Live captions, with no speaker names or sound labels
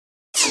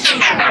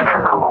T-minus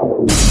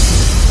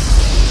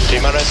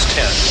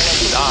 10,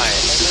 9,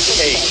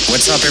 8.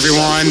 What's up,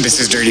 everyone? This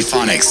is Dirty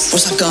Phonics.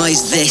 What's up,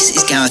 guys? This is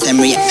Gareth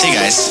Emery. Hey,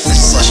 guys.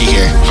 This is Slushy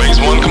here. Phase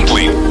 1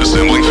 complete.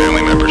 Assembling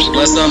family members.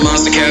 What's up,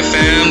 Monstercat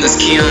fam? This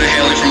is Keon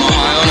hailing from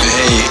Ohio.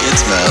 Hey,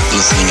 it's Matt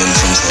listening in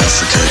from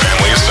South Africa.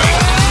 Family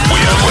assembled. We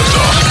have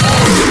liftoff.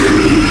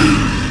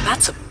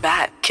 That's a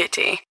bad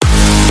kitty.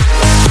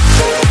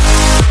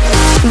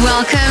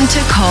 Welcome to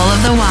Call of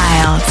the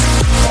Wild.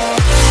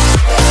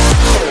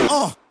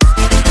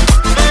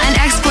 An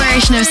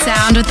exploration of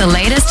sound with the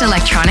latest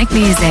electronic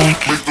music.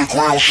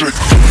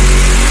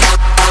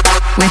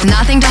 With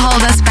nothing to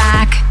hold us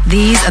back,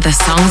 these are the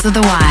songs of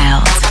the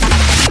wild.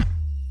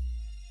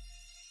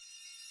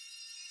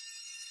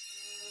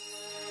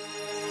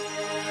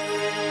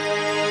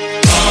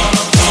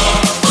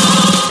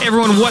 Hey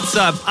everyone, what's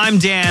up? I'm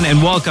Dan,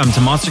 and welcome to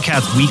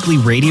Monstercat's weekly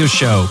radio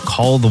show,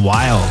 Call the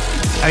Wild.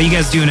 How are you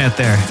guys doing out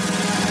there?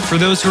 For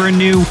those who are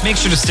new, make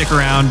sure to stick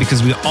around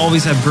because we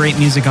always have great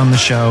music on the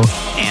show.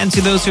 And to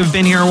those who have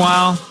been here a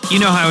while, you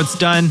know how it's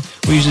done.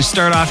 We usually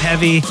start off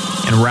heavy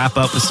and wrap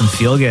up with some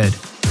feel good.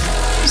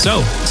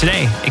 So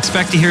today,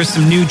 expect to hear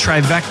some new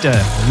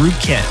Trivecta,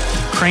 Rootkit,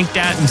 Crank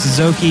Dat and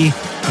Suzuki,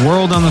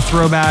 World on the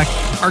Throwback,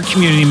 our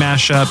community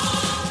mashup.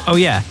 Oh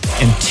yeah,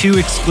 and 2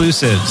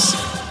 exclusives.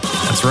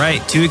 That's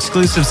right, 2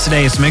 exclusives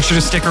today, so make sure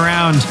to stick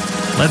around.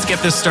 Let's get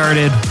this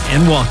started,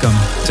 and welcome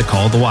to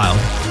Call the Wild.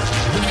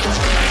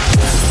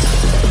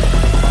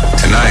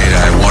 Tonight,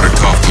 I want to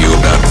talk to you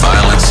about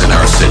violence in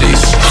our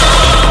cities.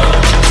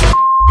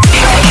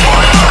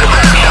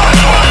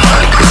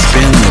 It's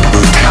been the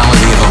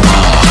brutality of a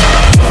mob.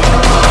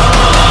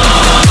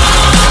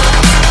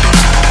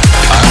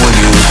 I will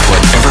use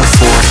whatever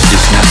force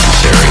is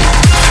necessary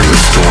to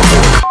restore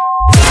order.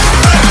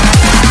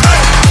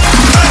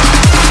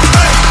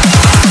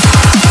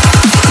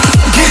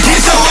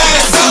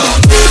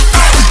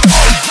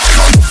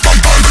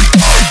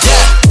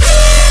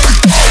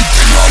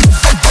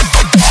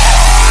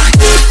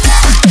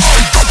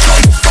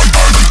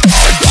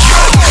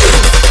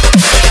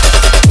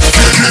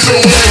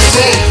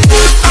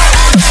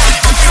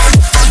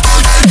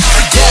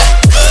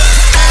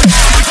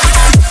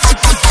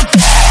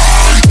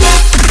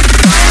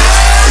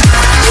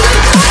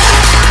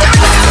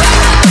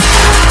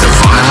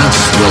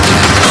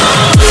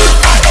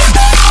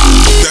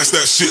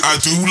 I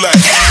do like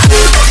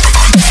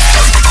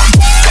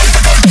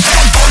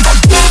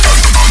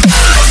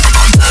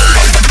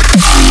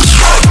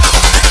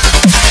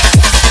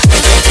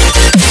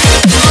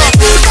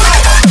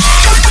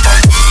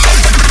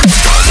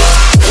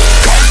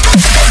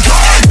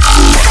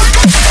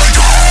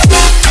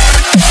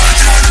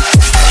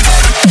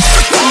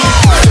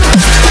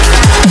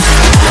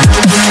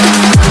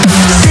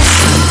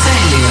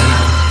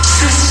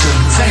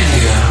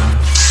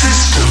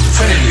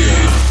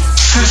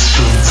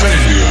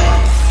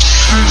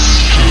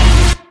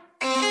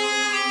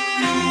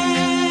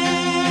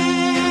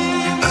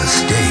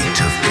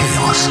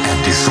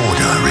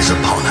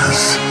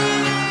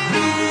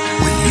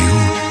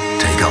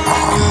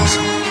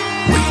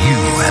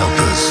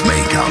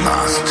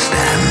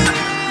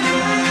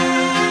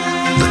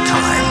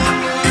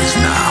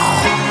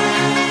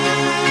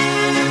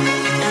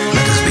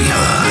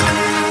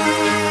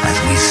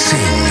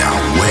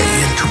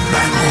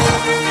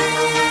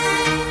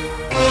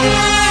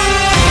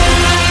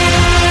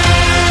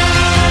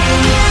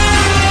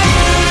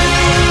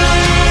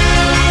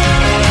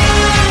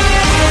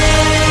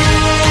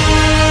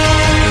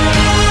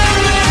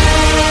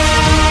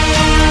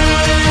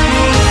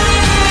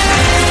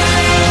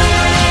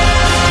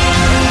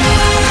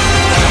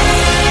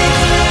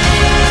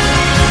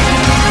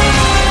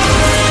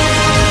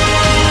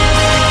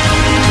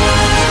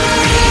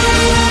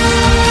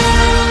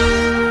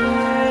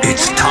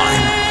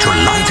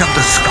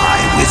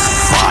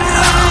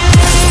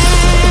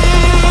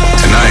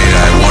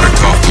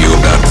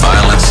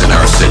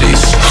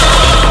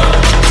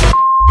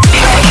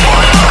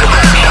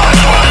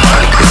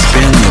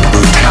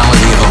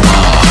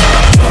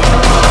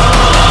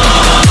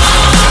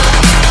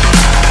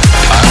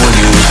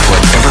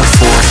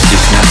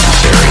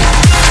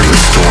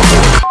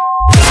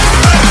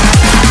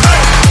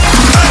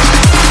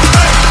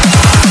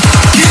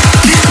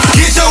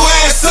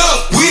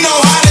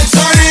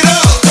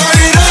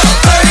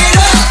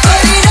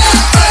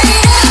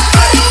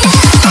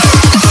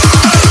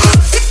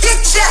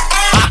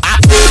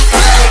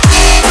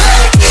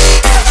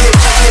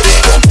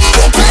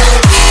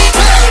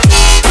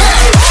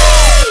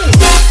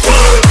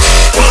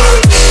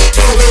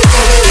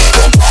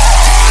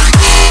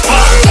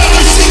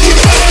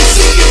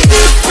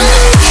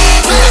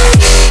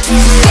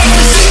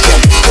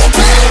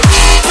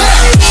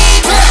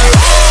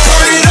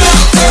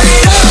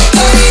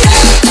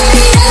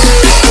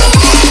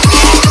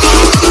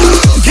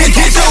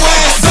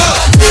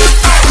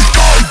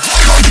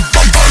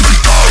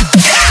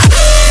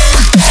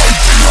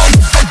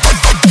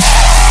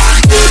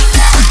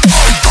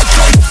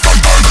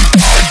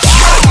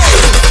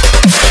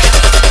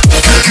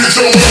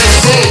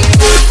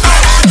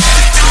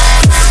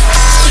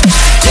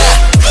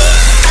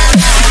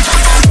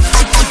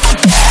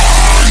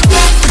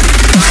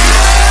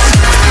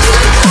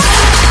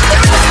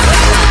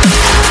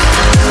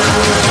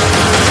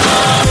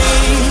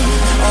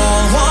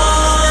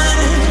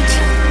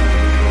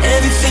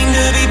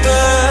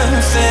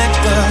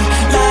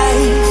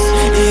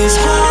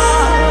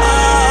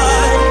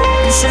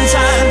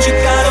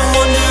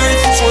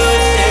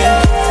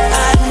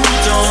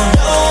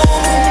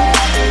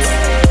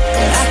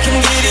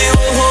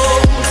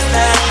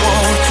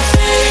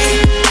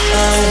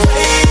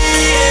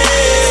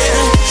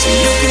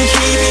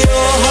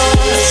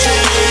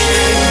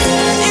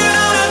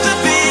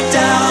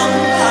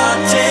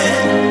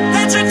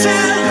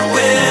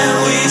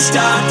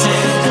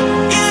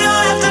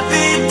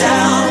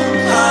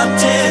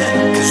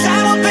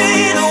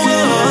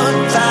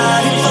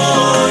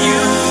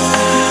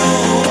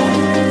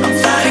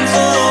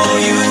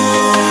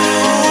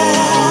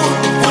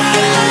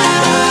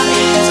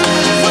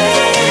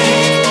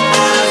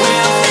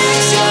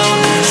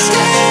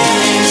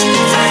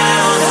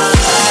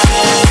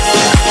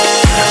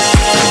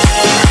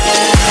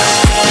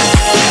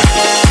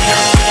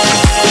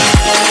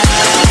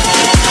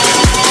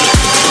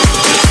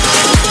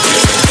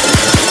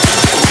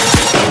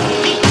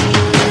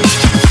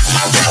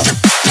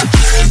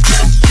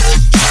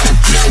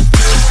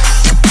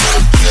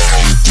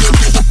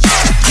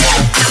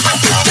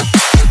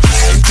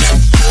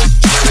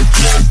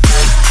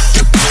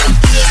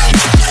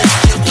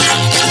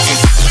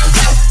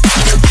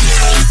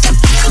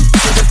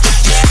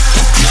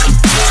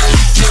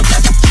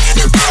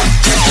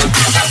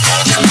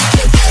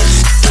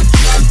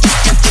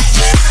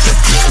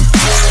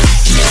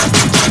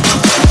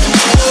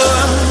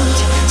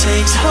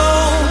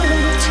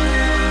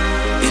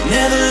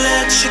never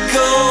let you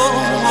go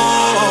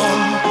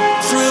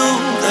through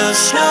the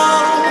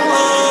snow.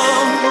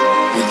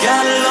 We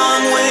got a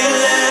long way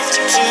left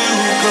to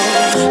go,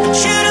 but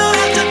you don't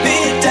have to be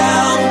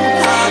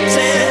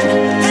downhearted.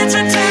 Let's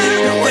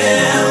return to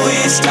where we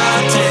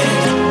started.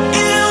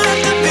 You don't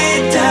have to be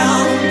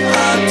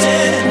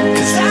downhearted,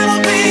 'cause I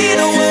will be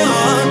the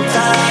one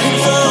fighting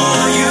for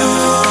you.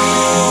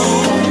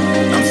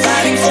 I'm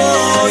fighting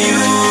for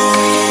you.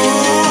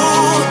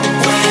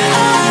 When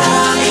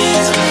our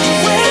is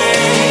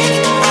awake,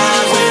 I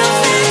will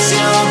fix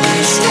your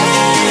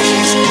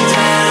mistakes.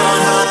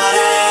 Downhearted.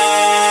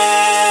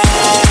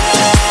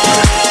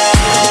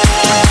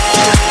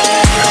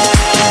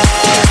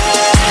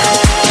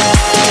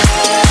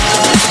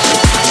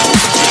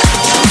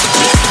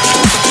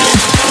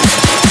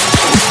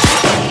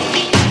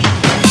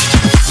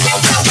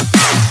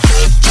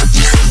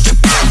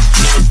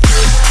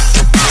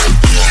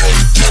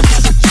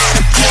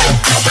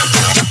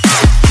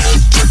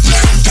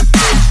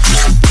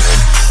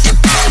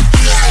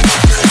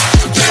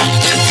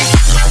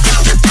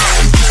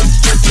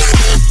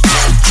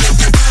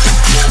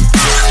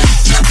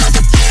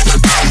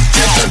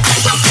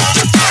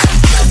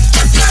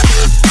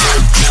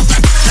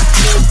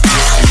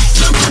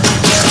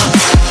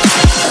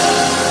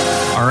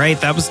 All right,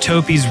 that was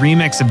Topi's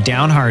remix of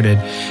Downhearted.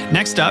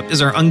 Next up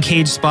is our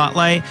Uncaged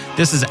Spotlight.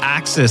 This is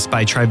Axis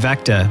by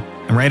Trivecta.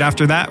 And right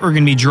after that, we're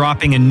going to be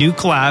dropping a new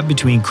collab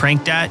between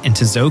Crankdat and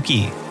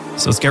Tizoki.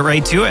 So let's get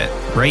right to it,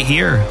 right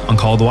here on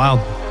Call of the Wild.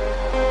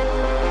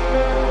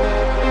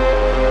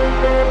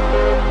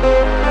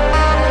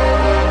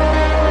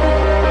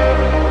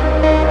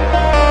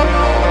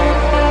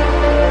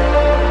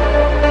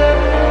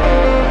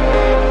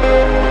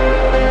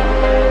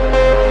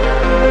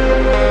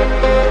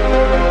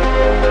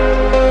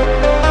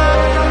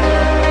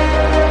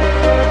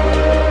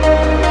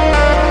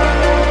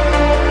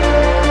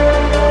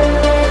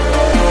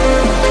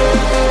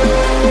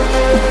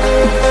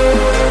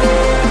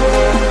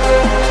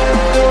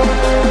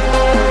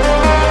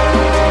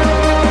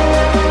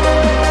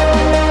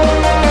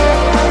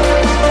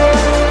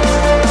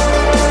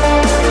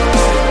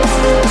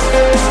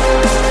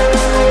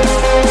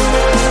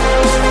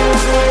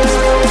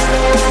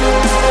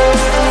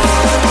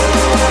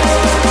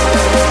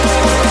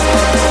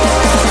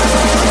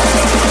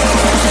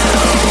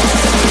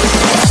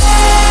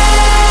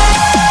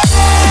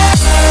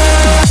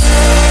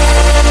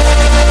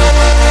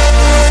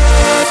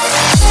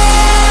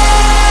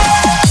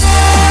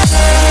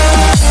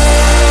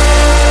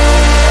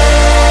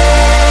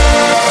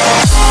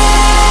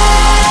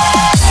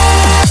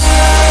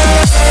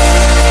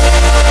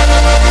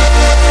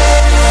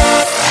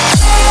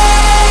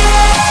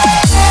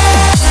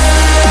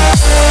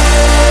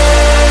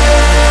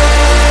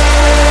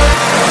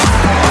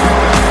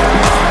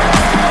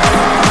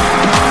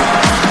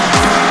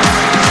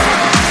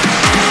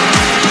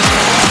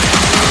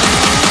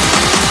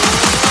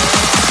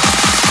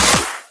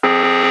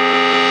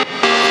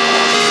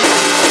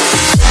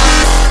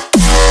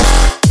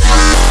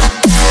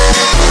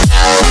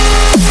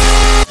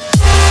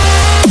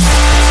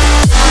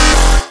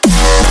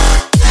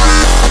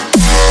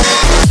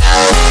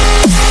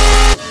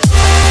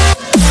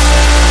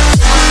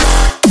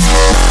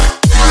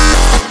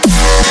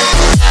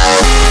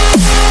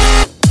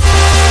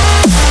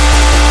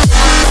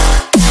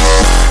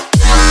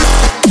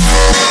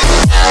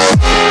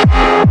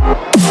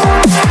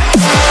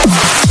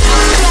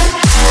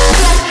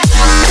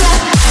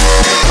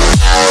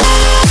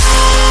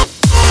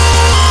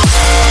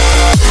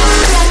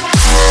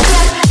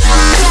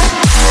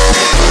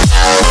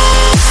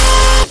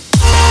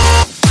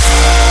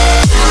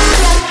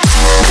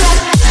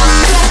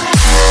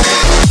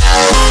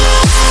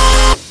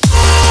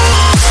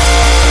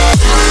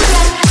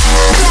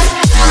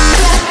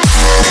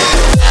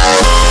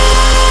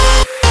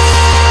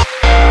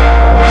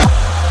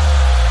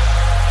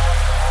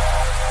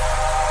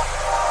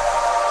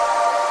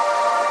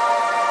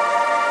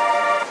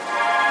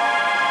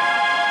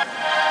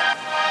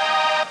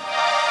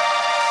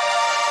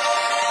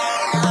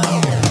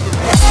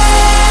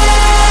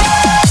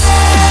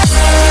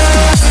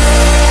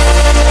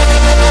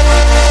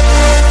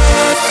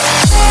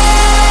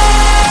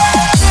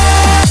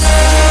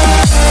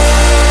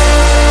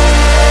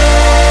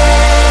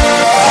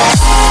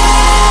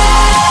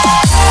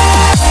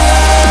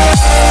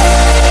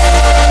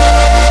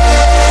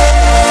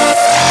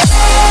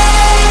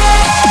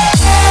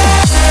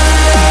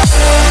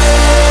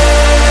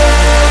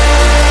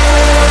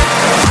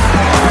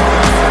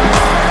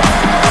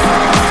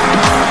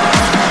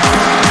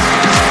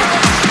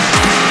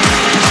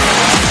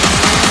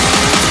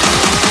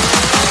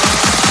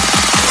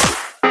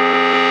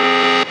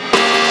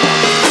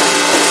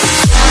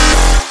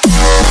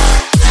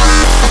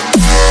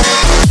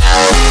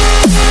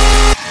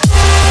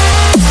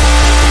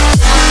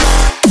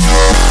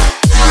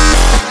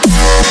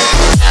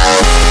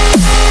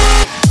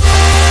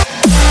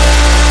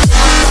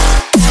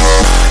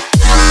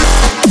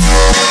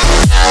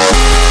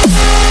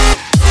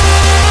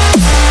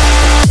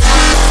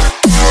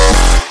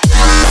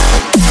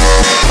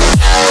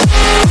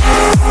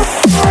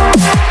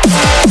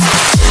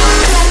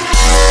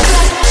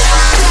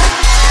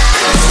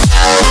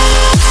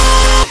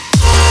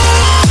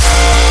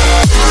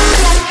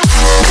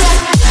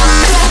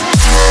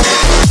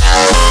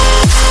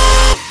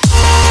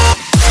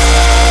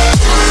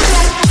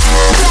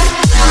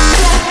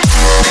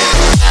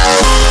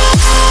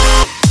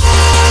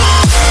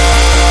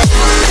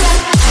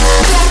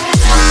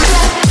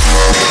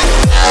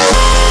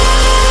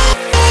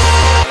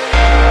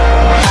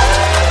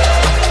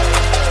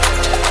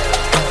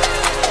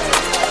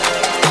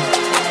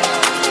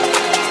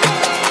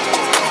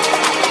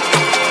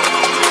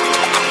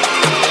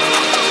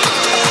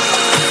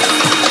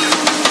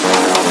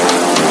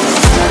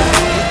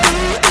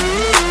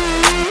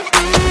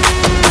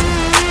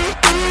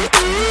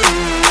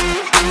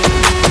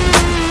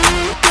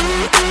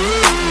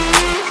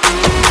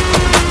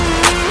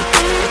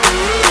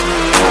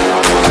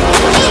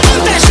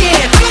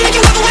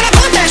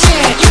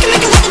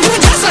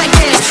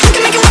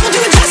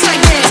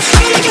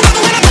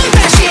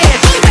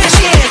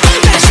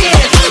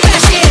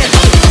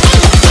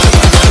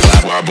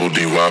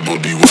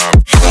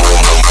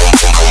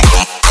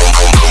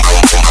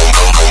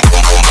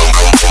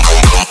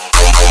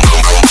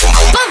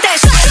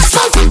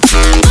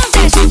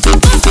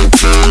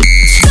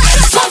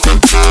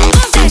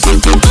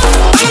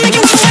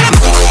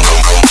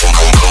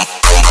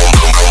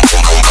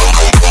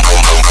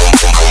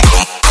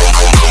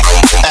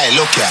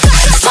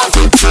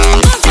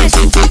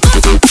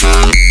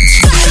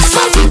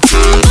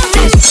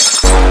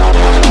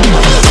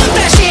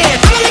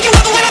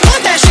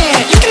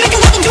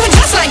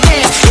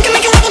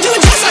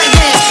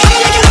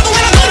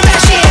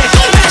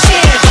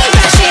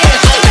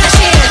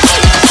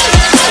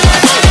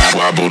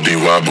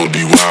 wobble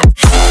de wobble.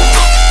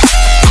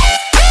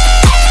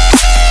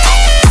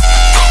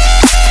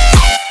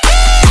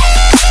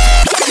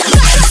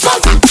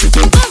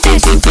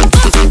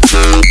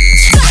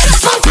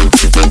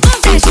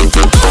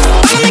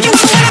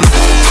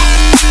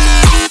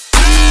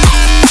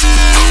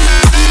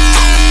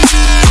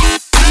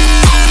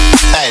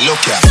 Hey,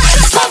 look ya.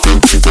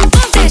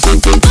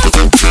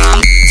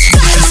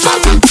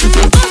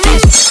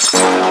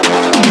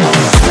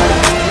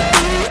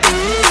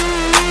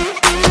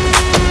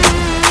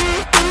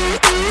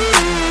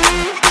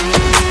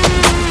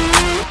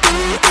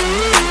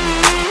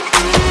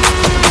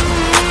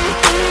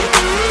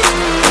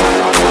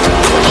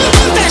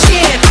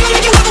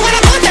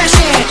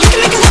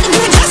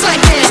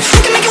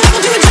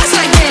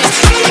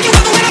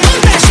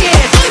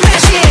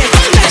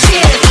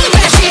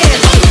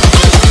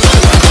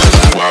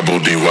 Wobble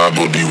de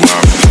wobble de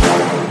wobble.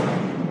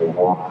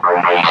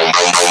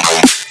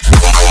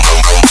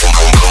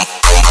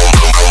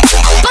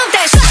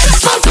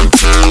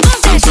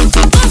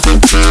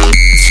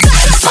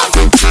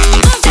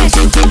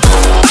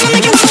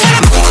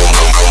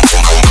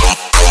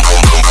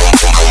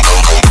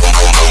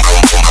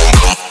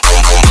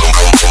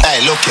 Hey,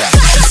 look ya.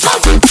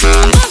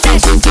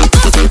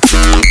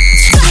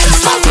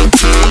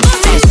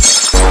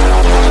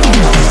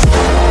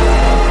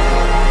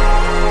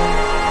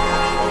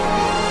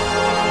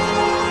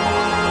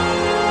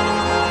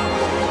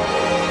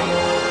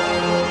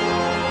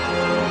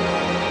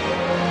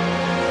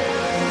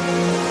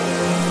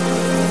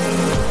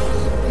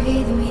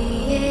 Breathe me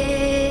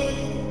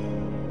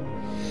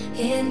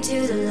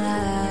into the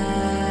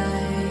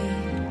light.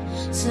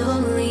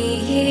 Slowly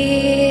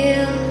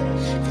heal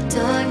the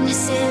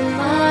darkness in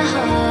my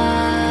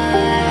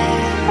heart.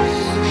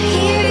 I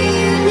hear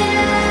you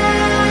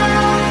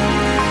now.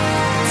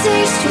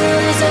 Taste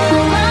yours,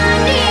 all I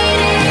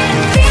needed.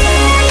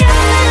 Feel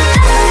your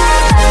love,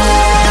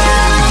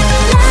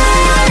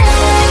 loud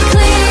and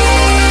clear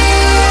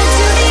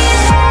to the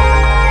end.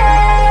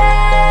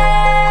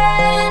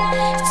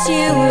 It's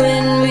you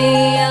and me.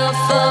 I'll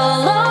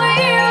follow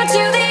you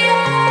to the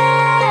end.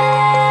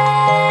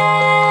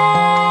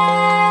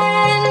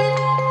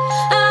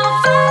 I'll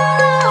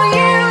follow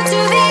you to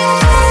the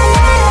end.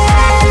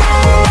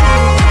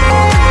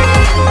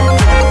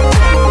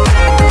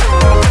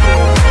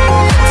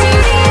 To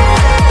the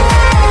end.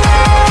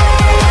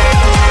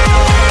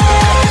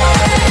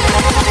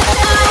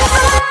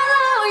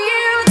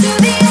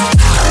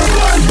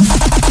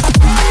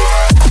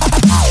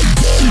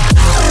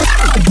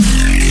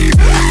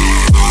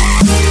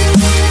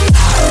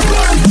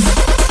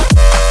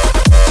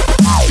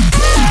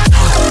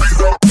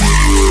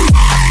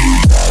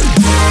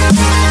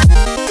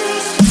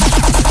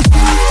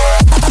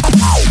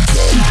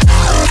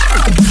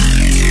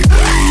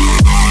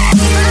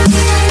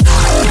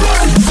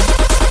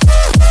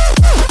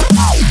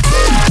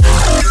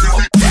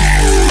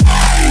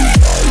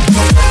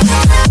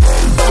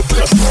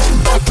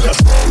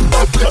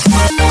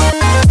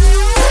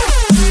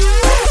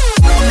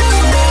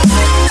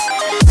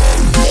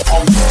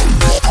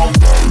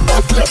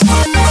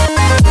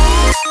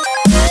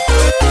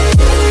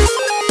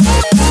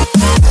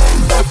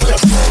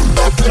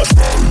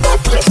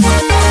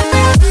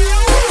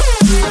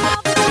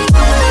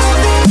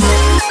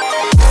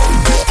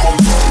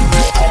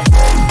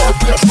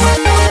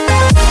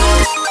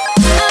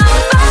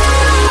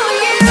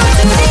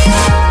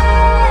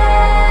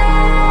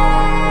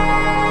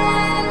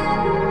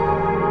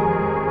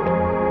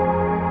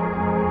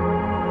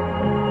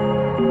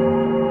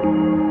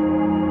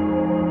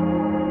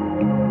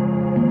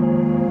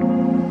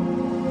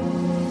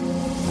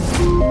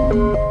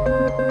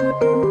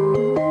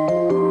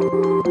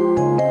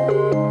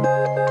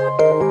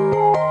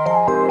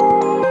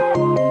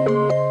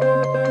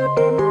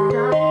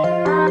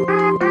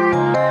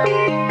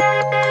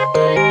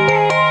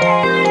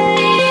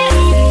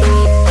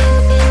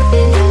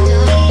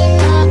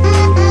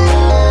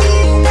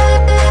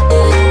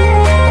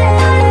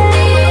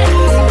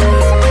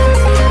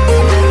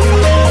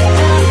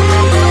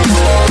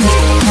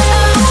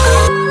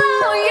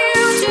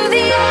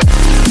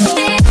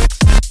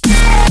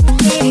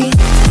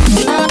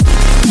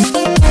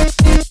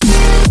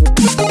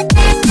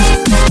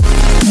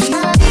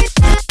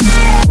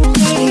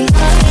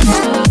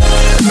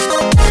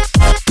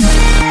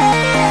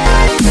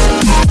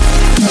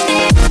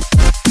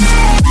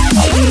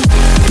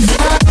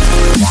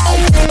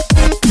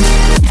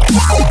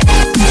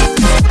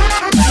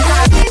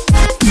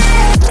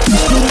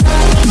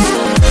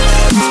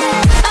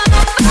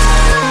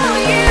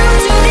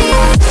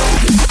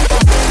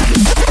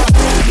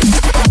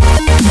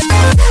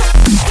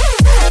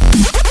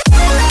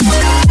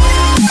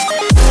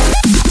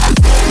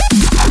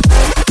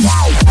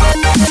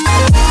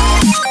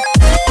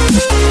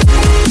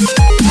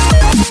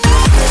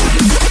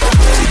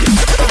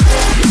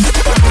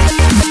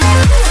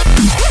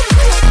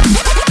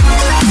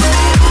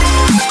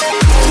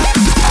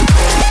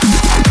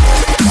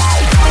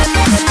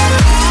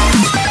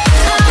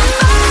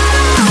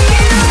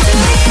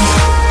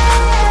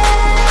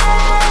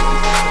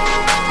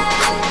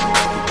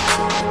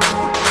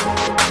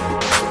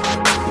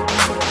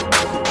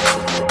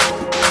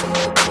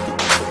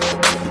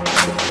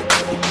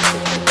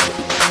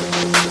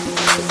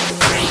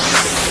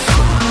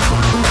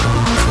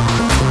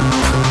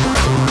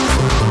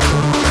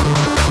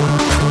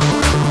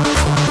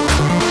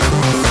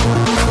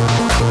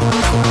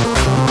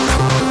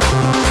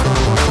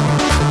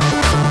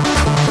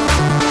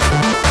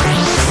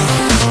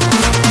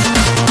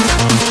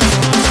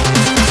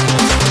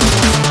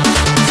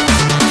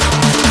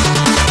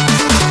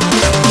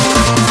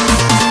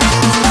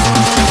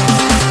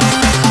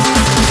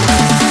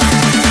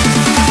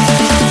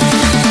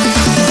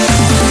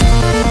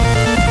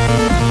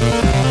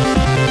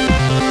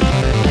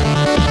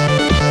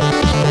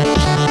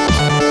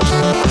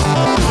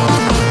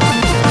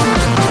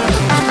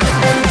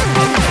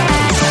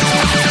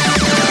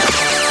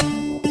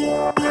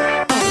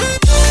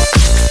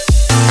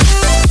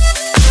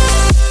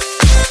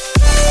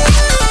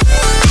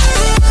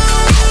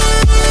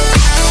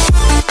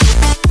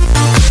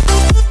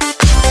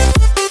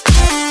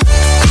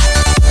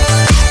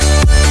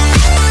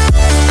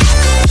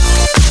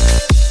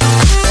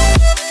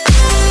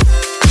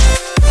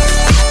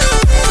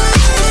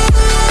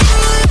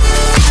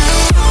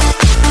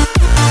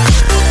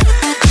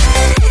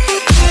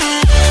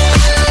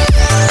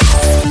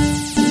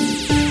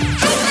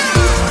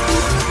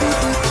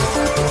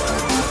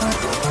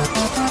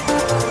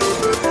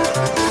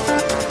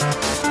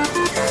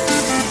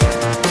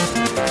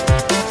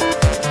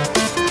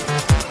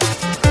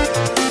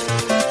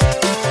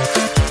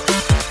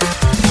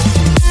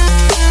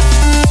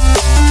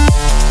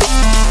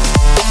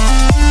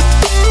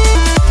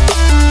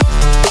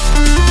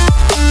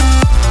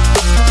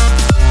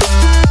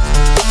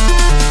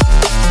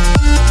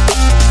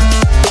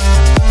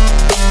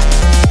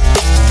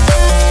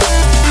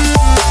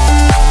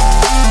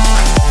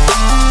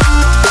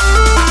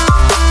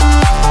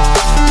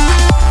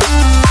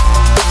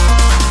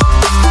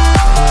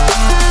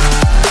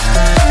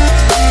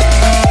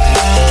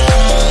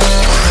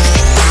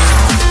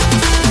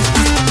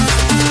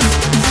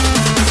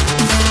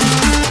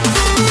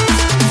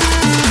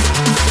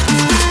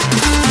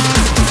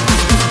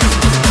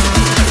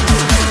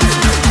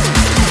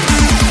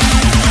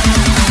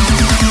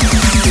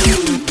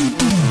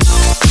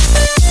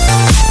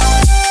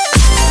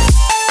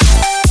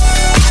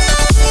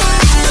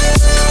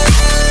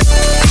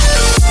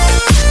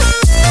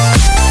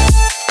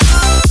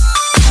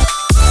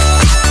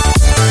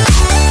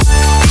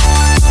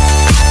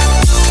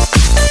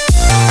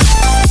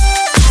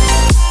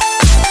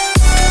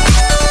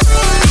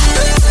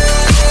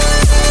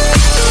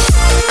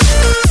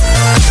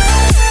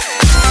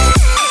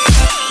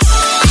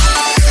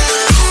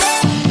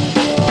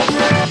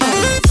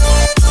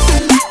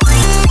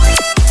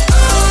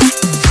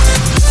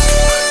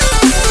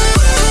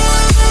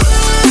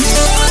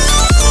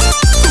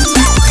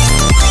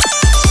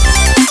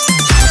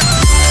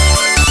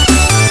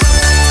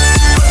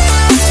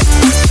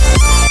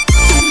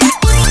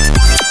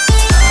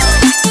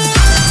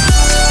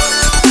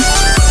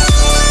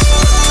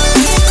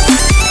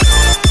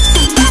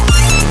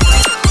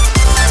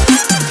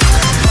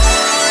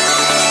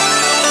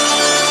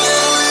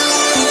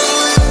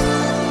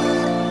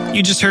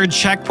 just heard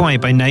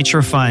Checkpoint by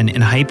Nitro Fun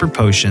and Hyper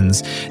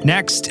Potions.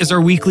 Next is our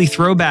weekly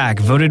throwback,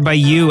 voted by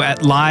you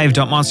at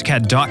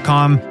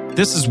live.monstercat.com.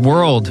 This is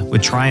World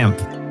with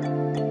Triumph.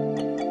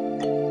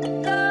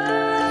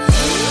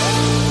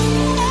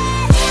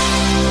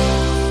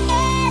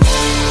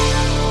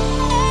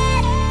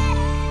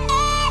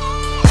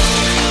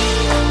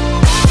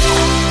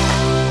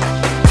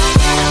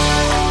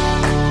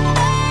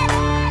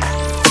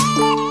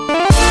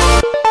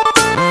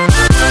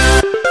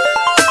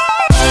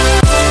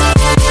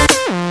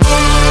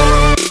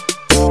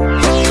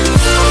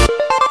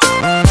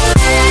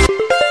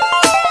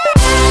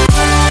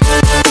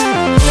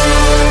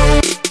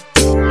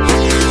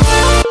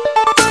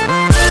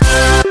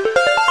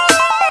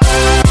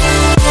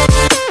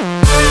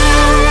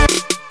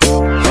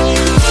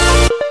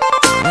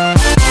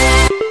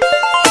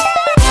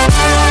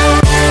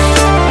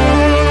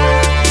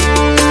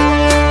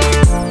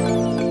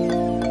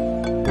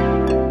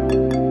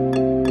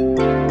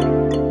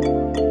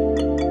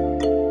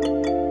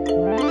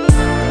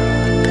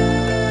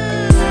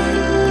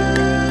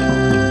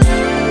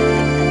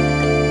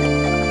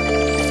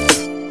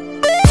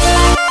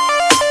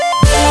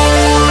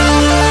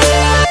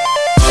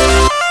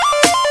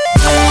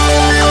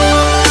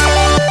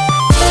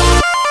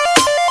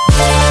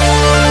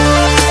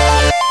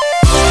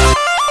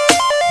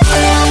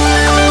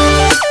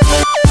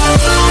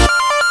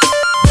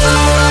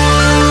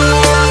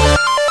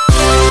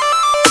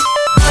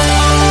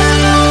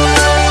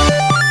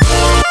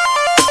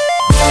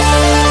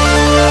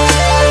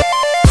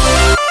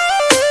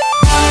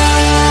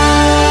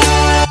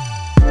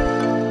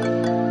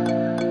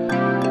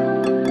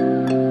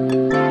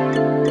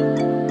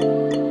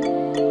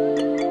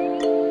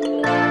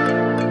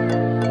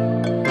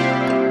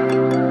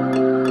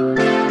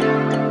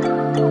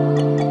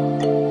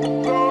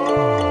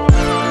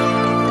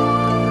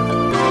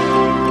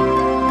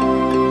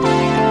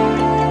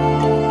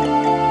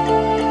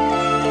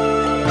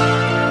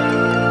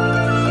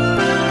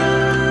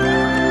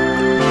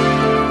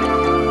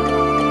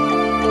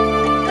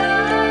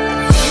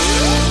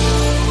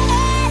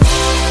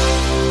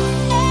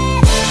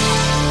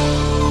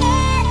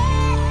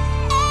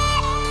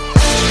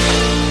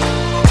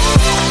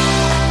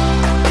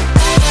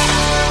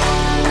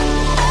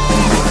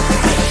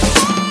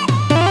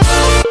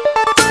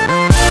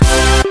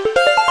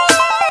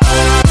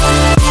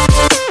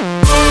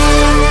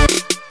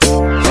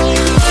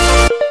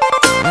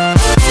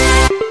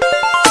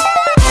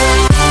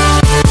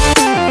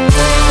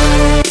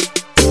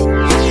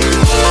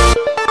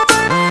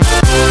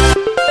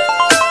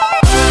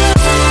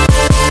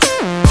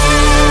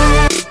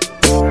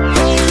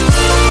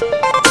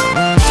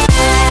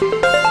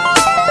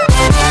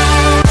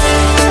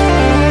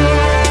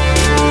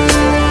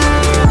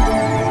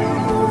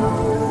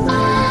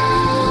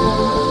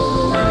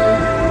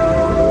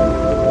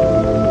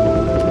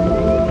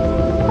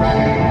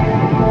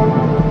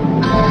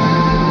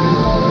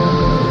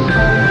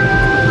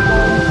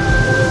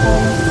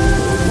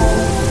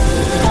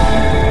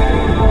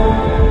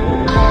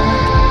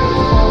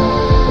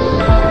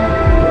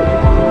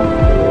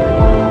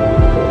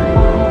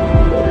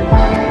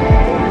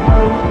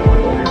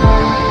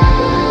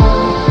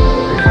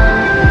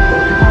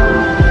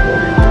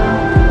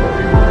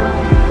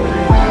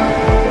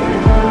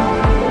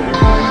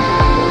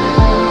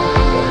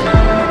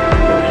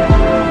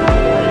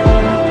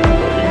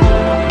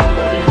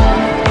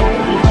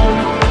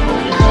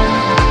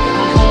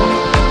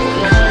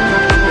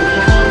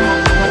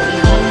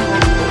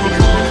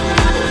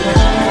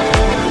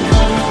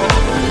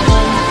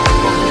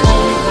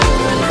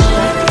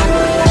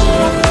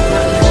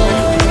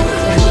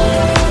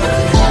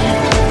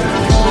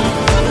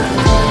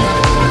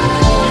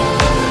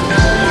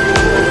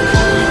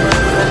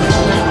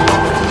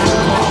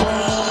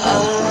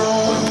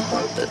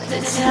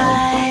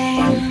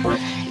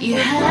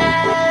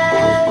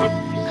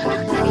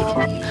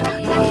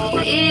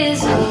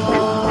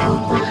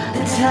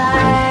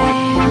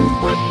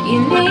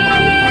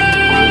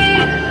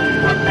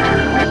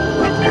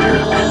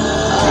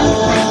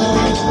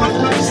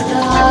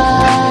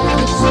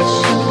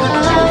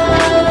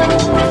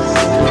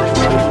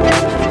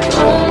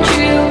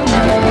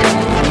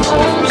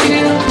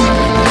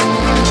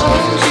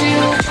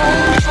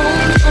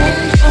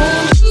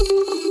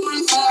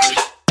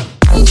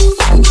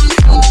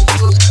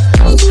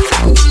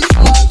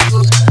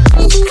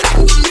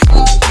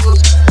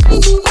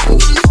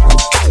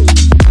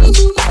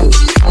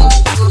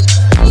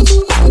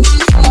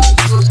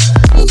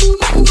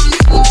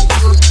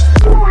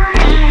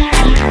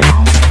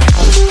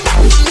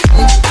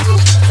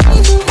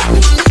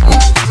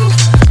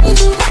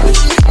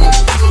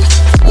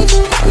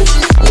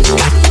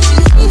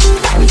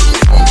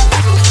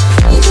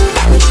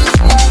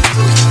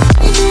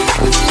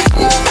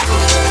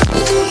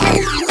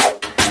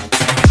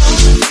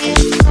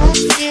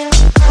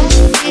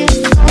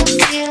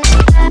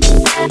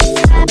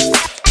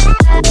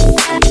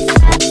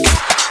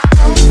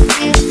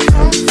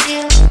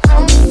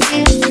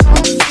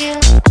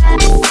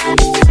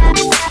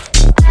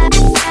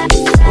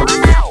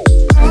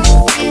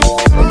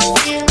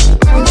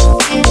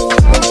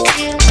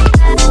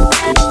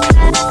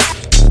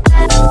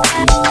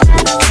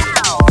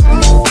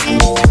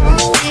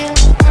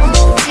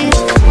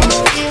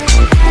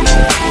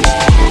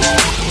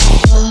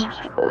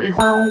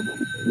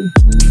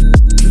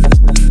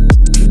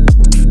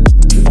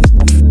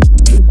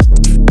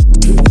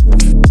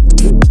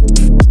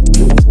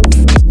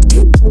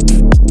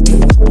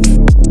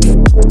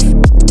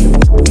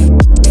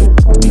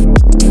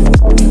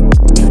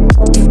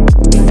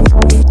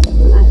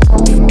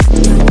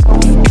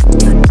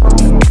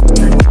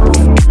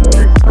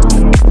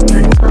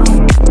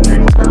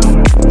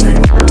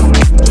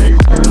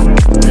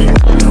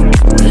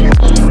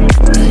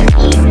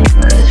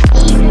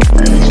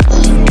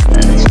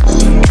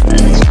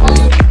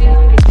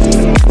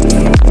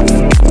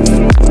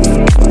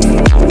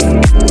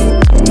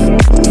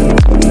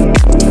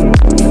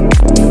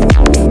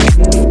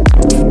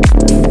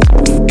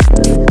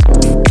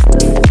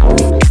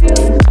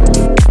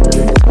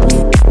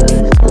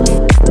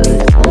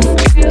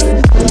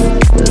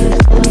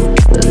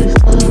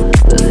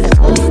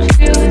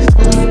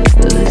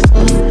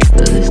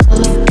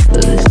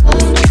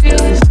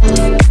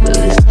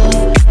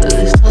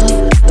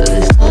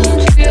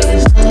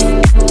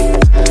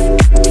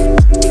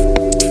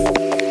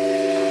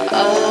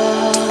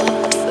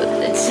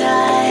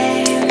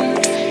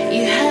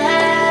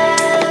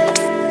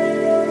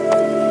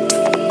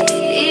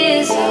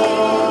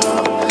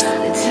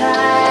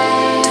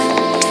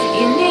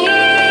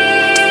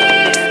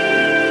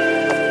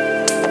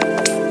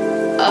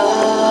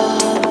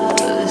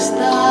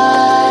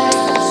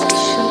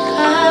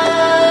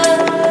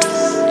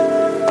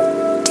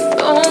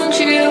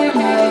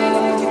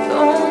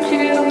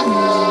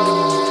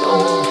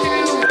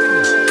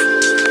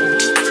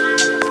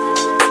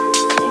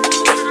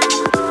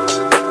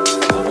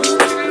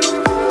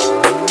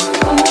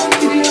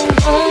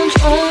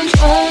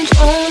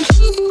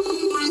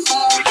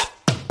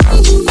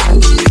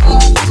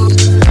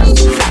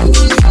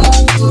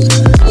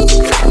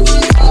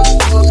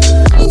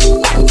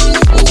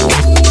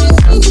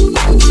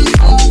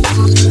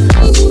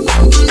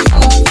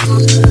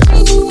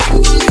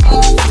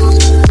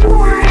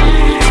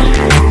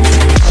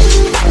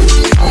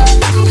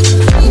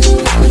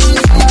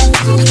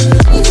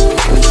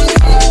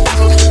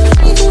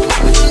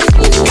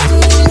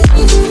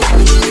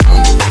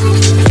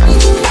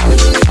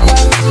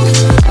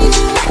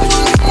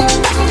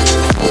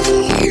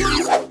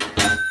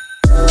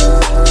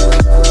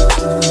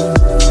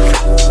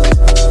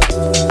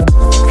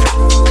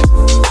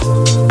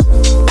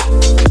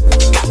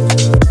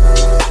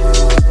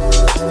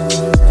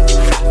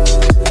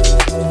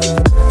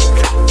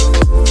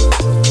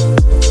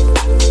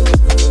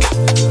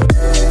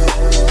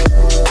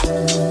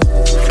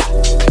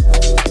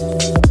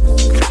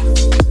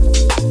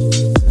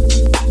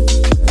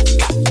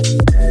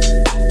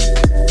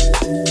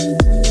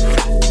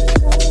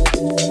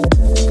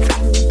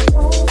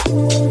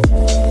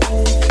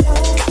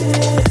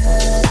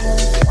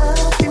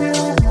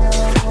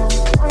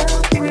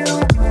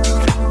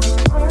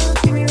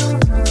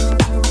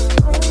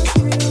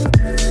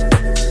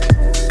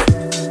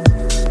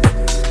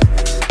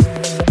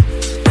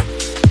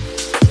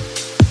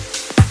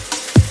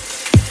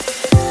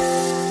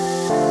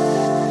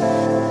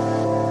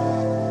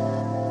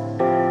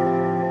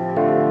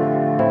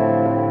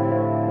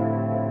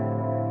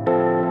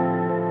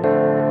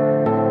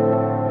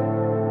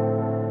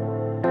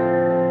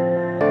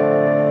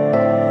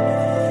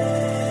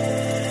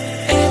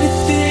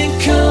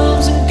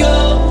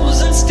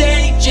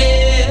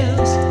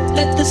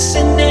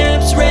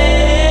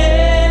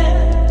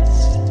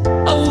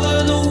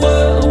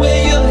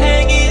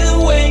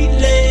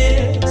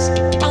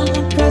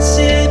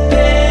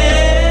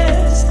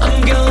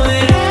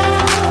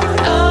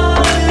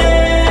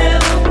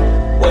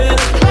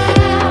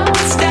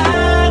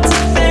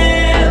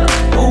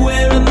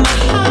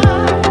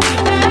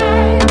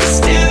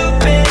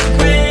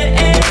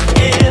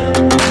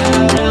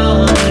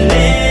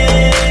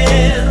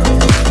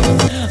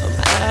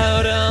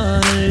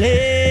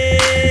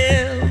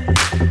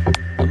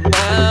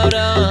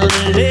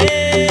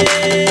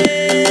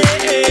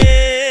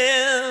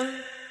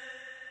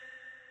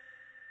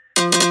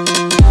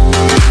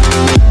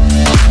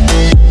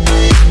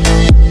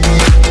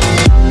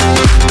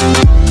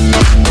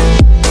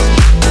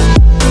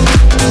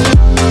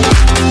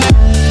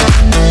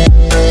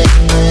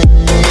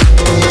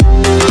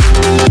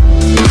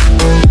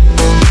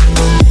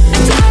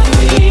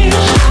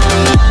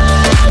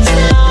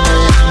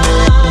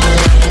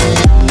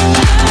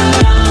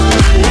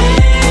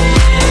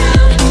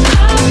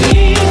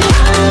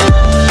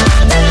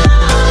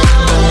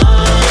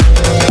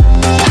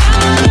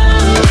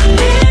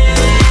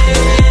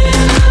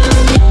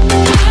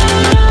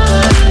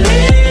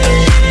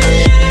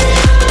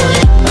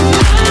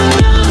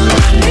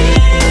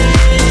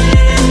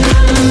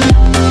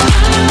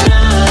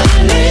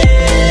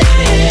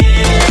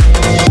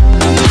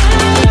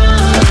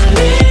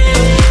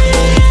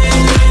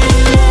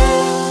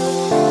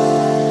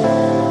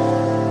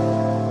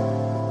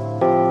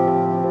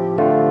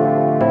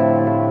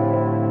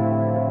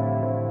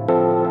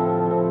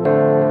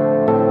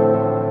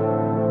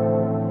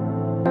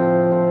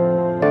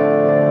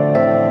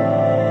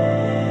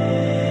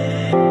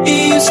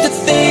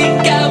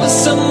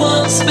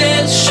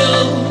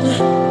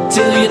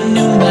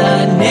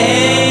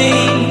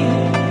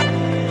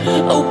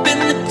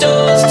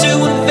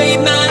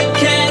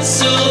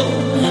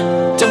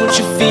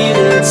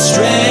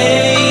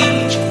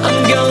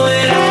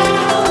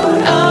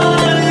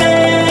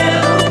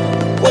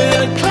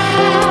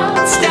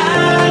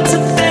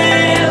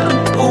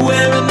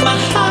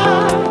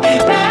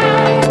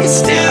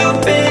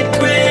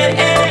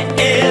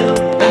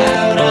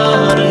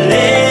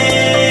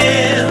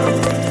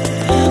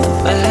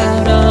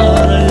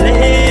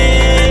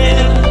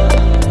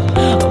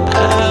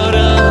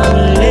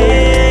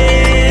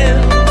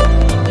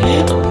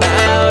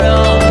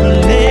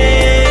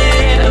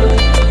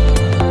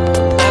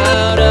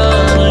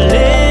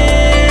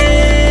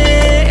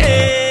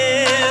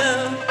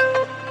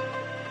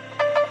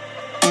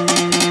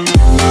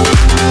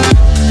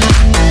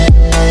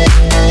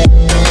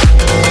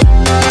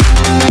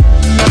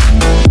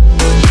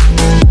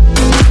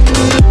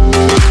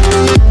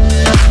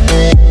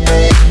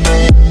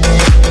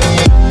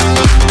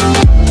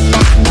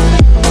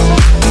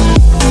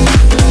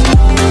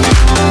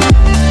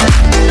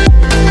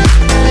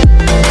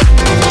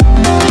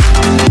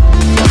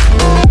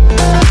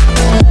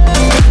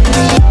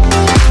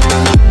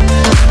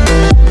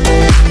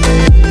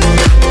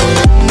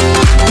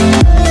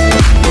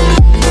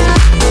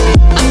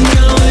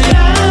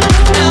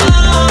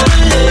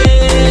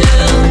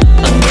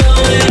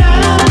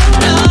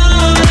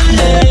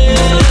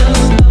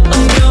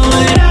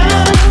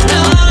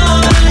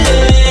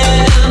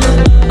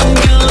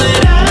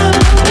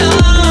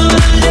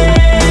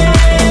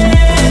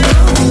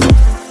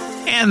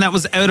 that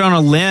was Out on a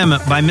Limb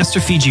by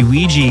Mr. Fiji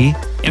Ouija.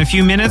 In a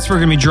few minutes, we're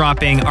going to be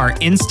dropping our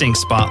Instinct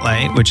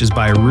Spotlight, which is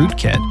by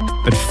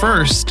Rootkit. But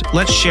first,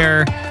 let's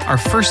share our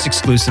first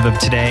exclusive of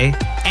today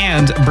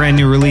and a brand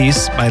new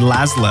release by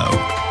Laszlo.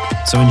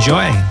 So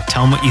enjoy.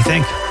 Tell them what you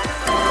think.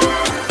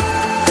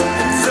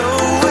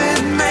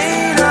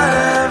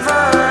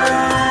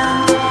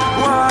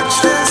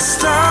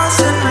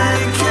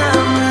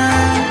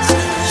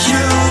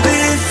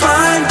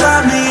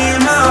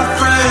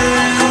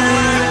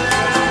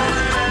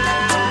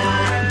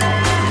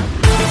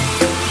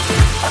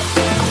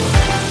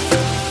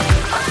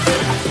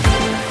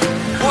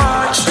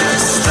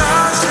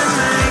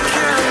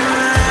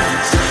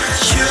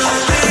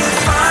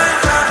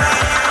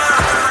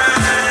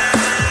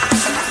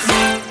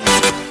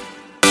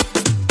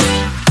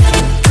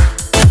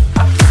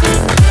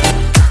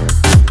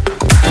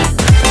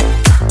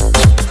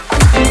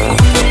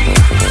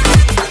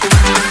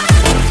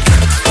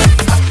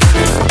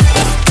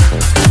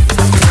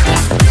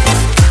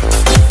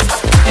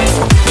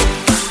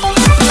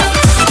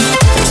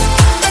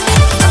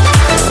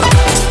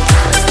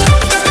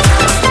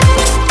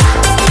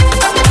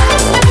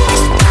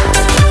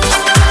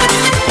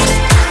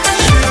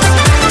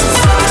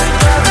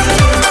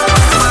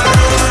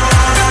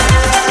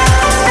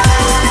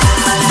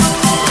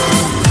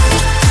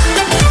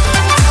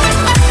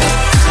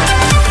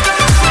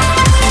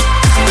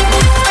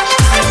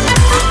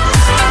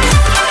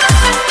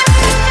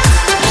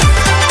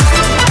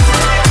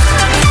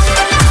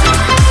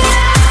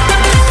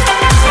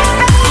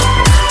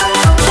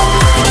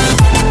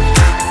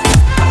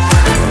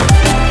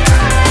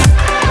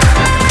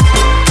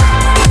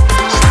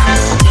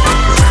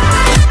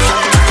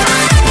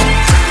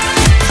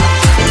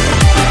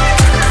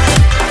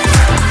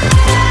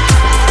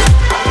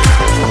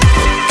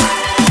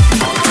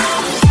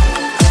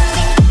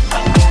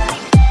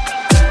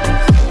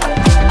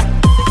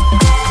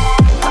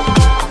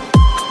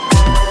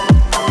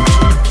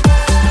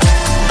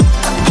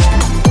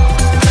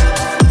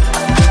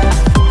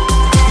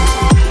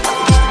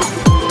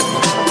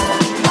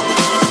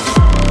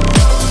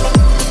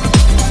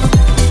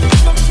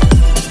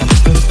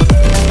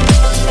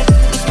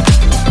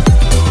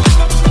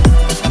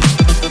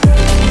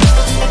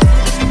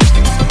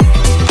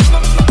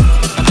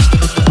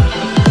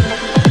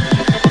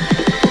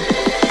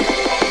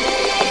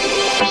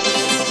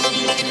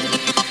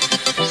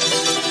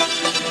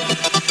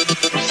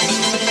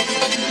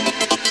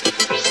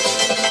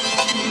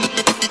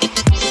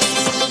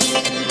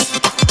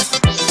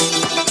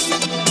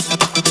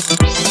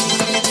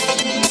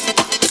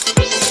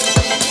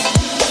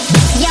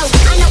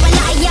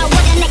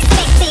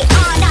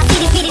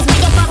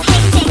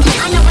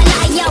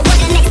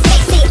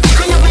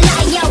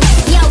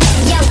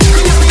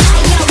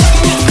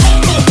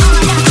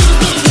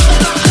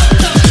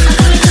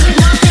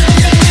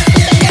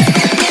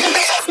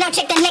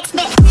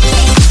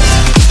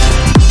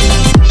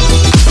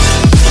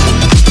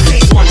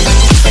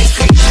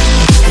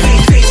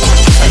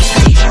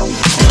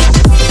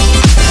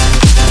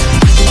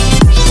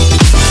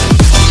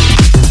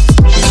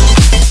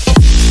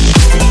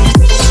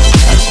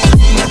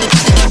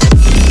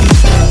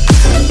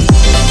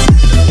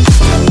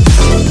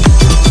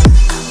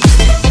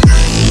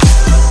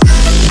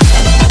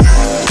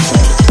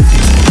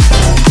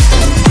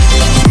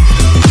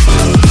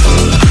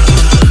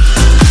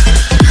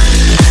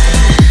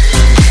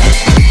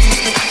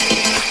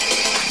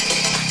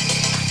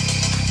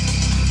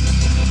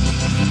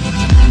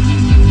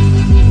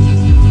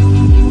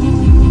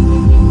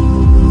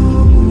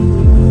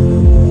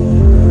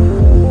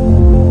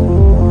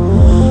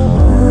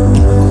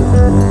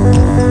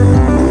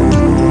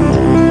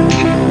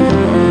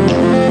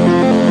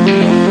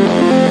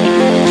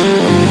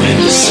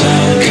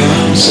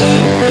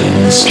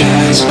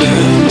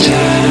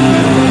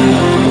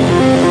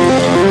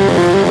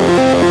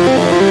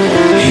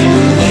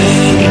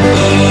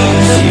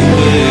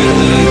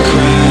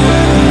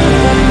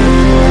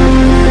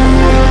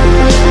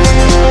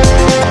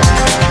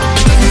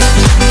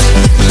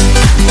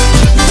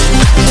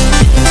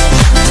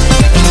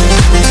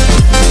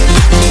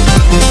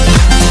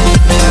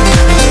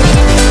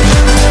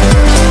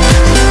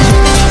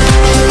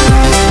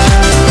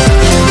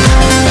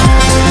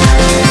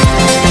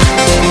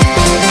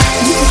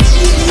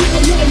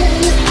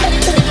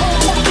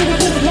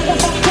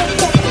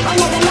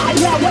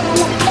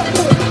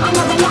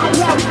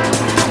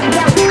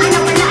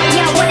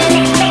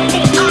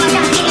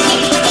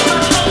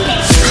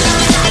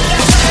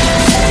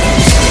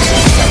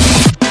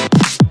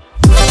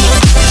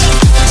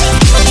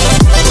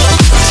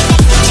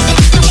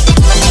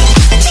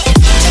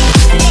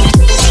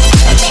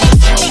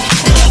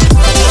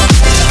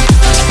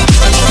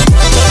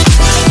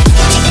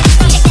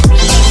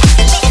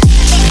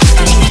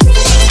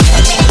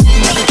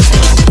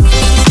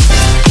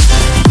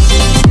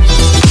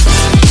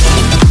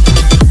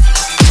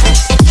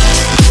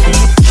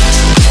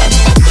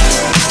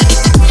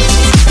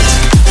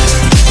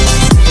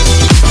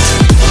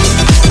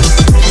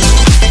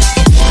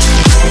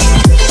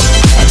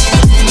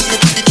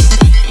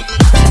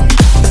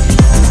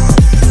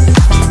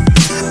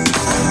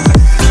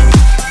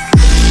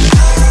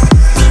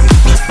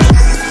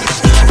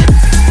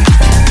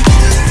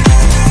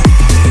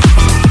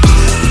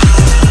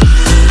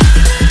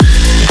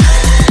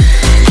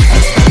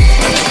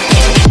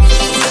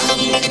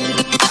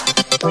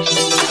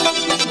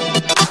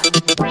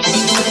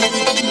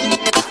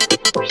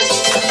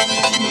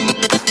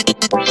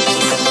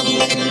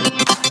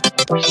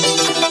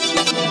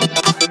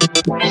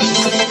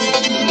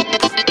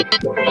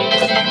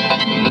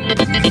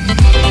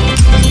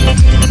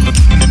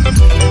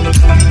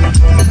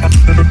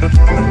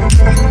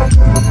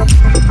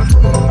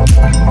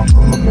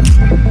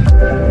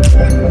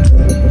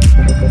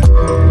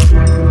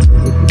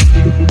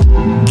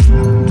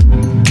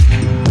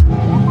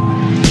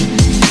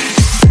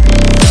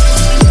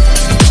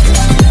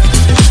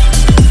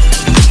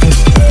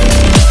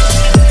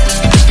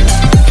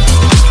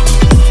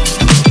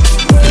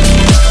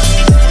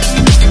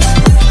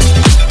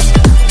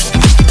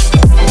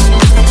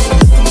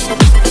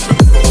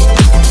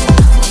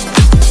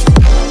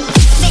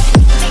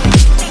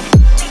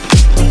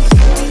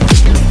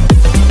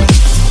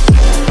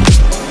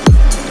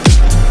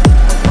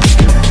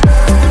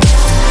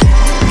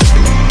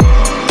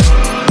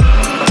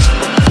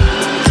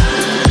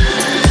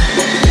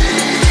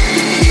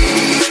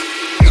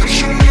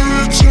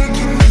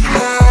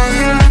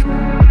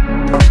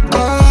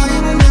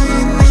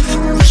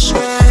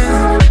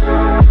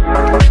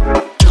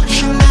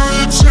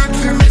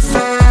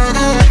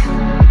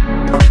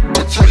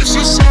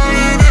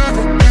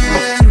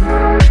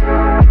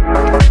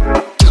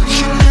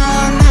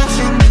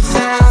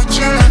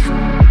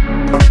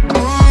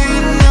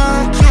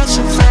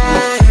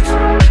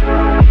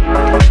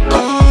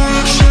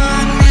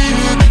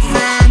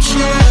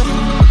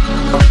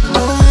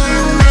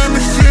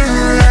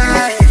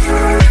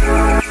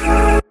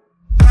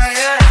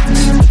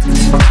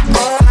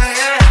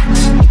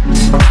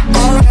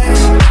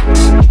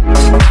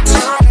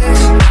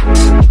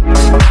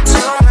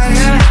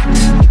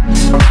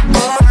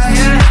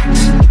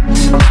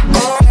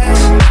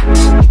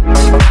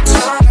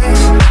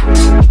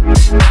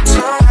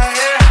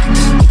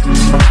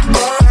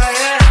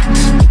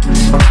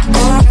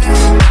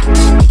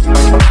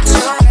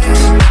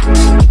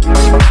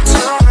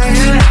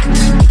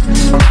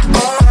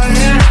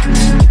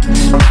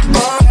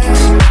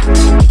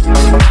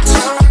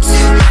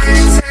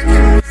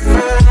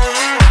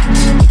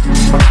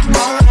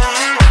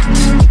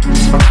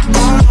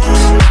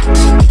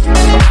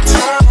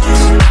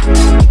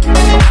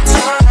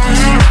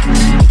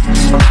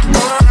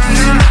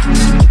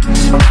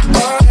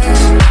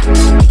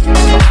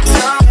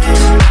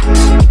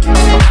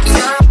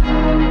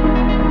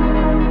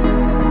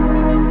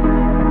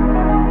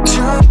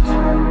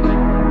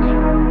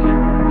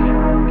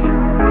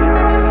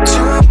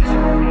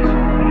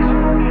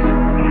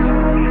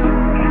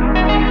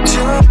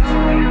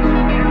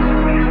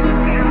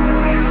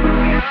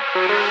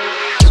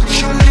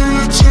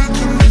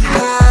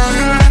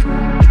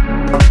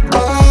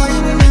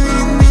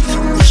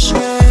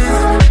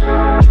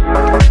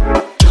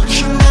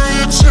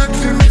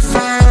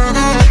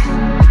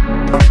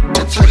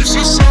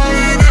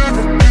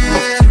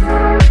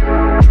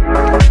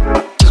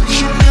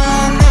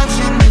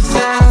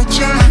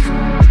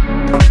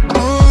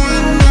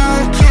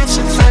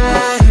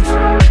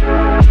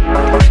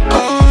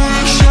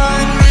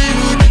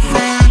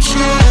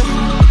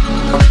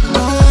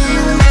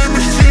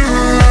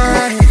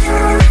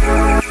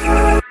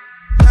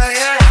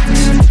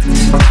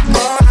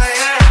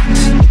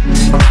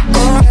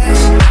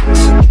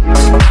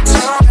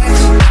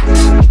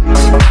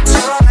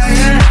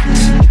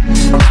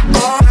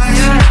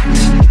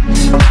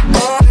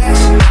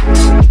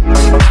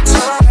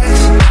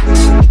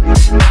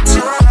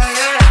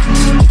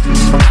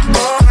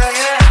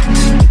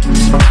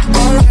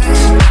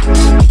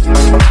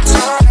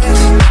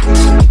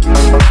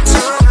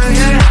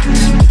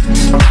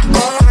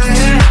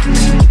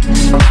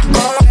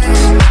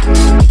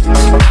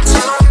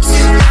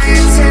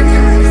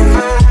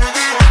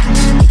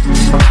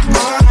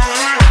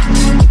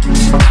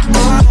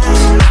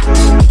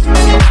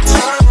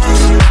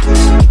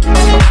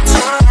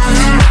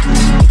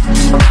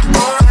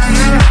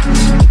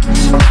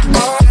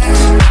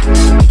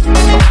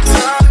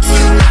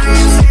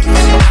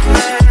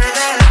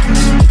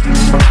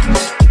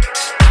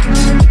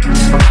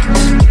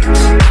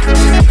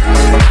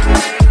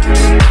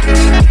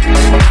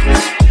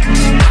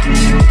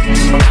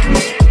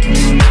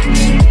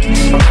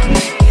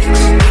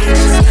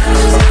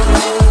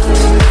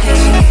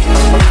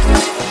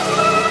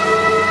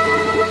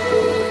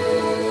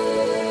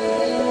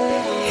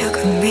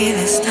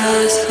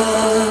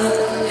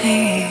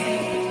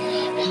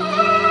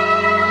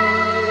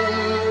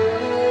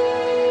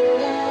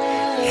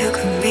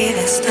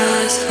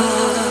 stars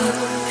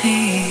for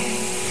me.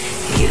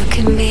 You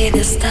can be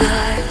the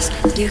stars.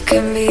 You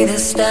can be the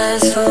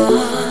stars for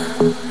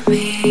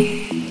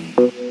me.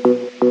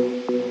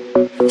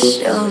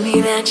 Show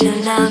me that you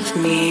love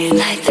me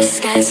like the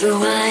sky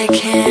so I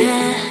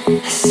can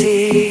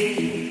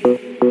see.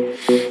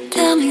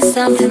 Tell me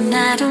something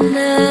I don't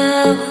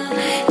know.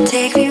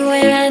 Take me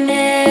where I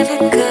never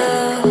go.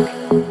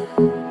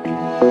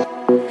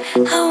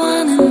 I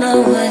wanna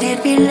know what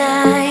it'd be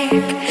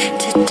like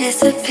to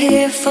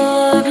disappear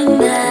for a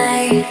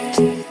night.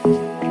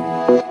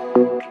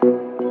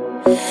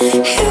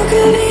 You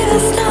could be the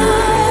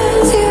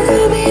stars. You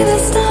could be the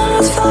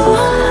stars for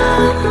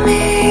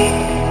me.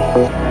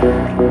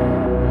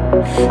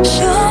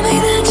 Show me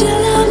that you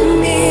love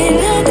me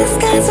like the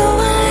sky so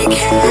I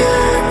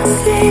can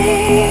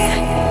see.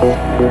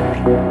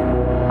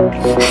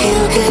 You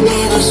give me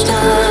the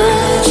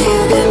stars. You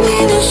give me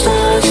the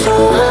stars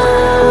for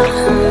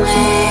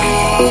me.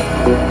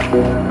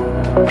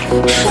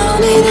 Show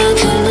me that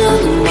you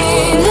love me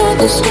like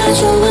the sky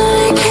so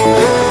I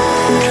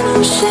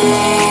can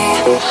see.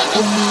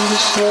 Give me the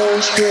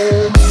stars for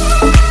me.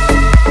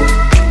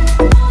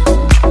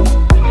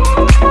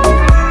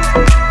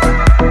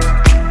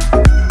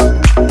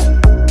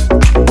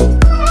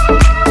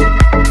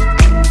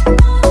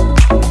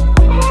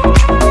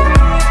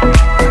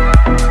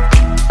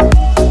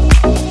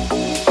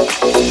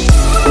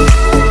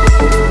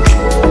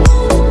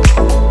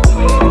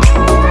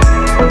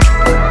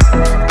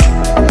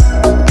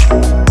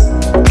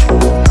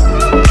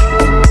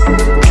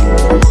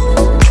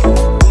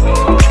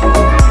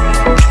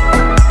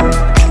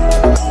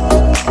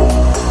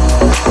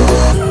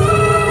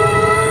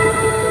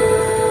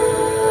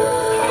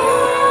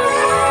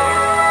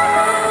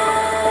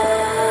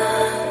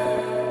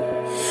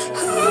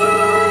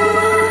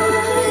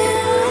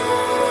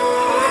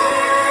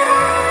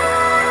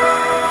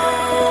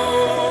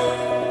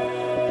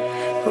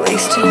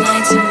 Waste your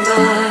nights in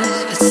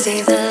bars, but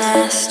save the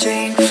last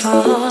drink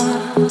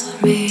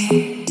for me.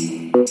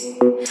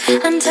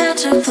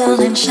 Untouchable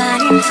and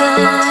shining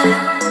far,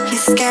 you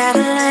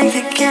scatter like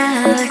the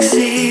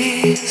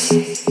galaxies.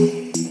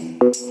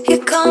 You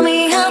call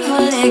me out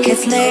when it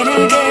gets late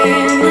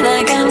again,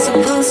 like I'm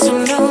supposed to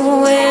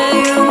know where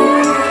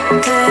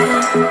you've been.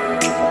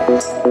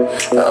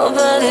 Oh,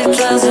 but it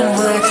doesn't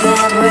work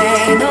that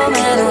way, no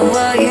matter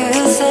what you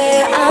say.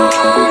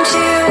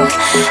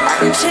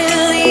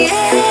 Until the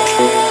end.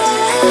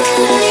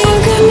 You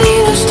can be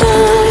the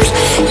stars.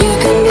 You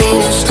can be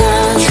the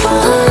stars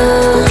for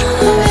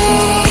me.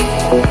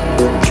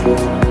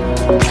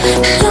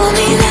 Show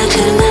me that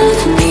you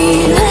love me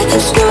like the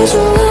stars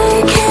so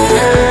I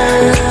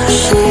can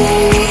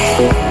see.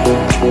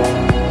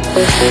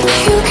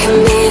 You can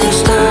be the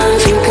stars.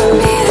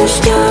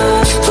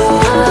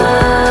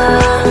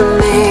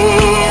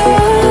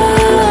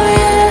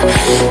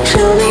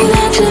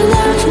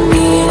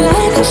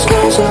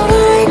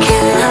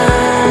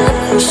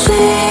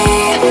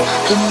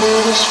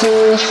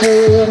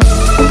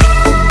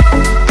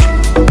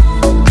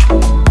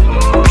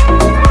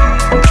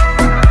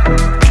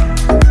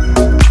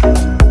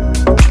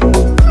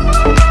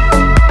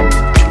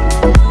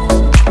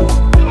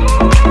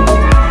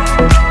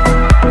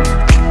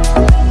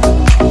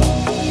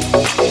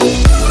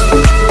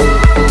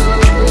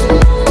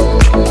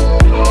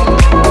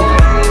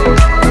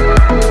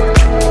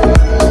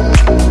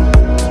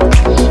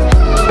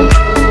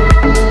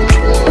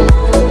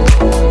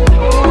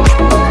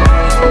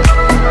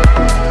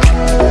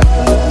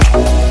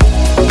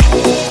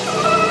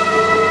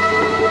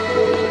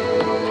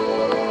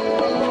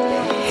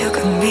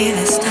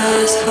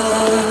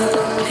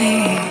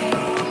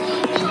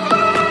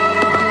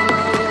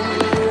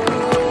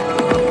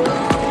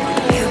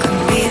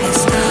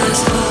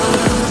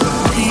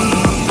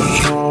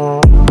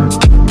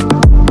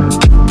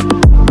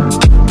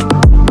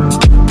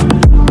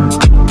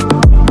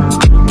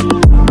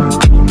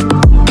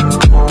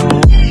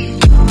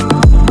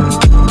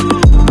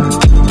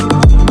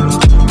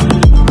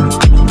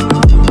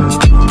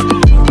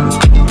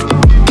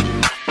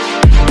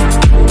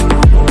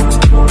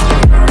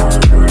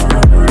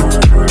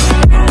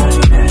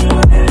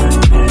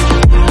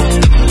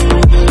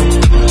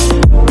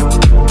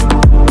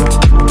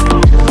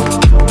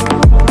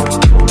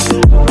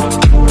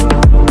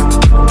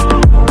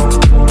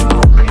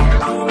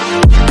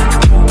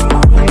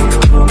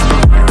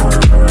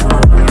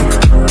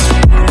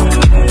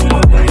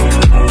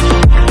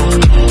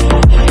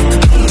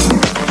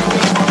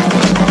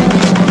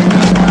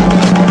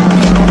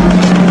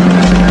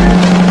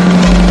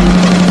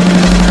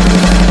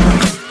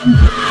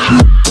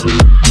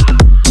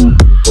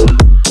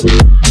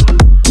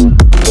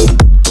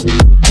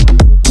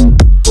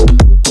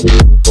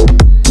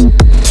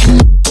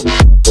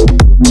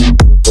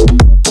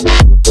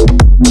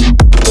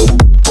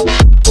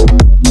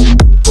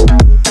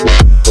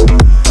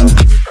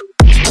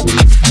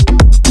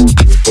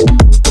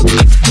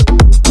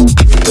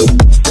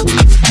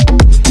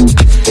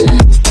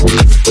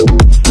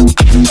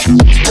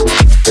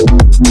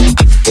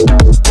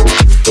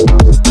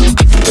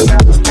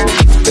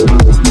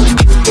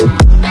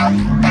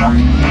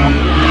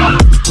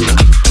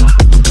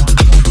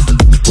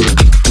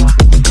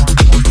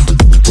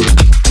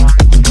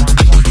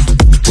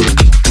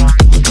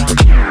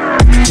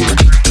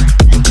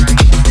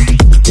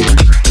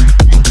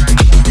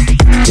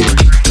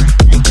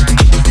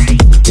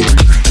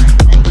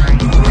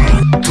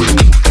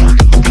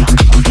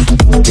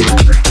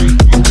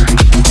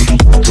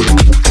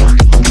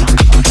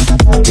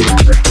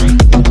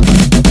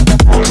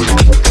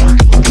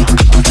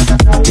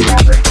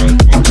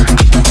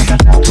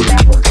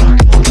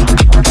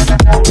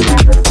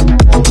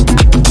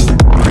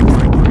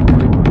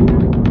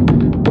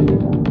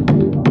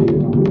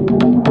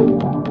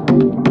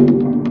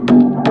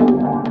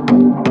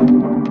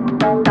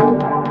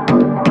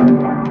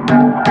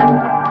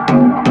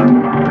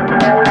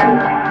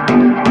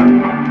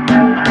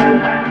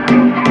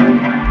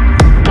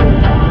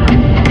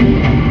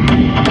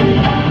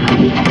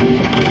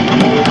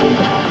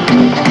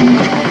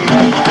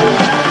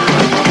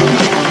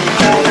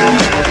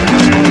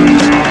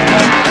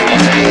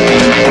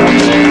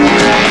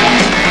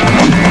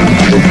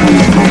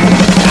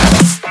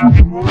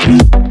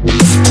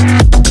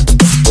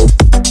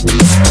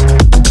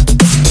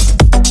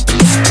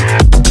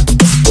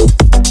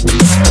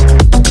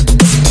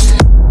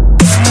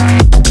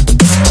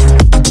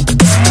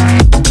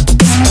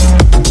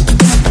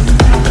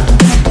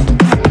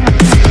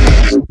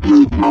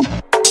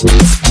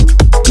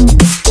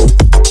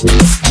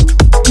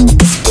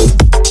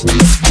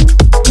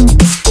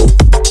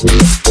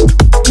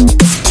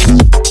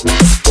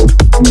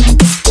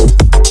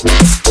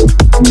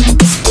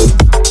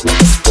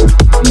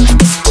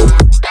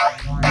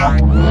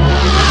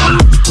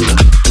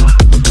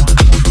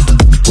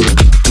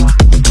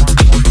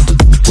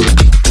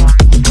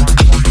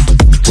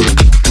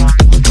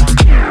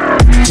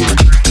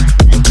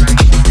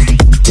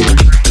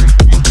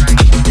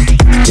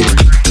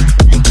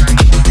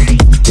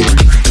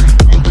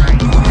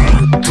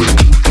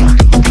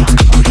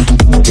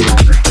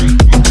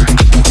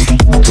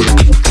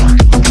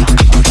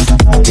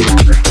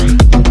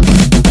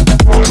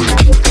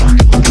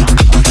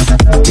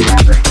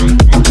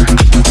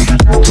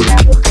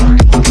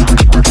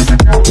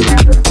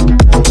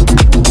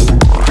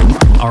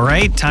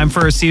 right, time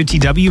for our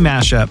COTW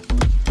mashup.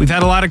 We've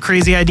had a lot of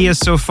crazy ideas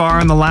so far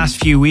in the last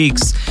few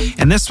weeks,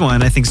 and this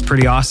one I think is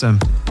pretty awesome.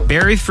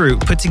 Berry Fruit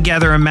put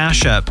together a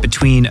mashup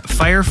between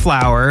Fire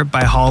Flower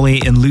by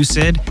Holly and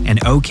Lucid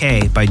and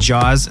OK by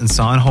Jaws and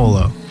San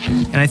Holo.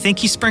 And I think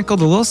he sprinkled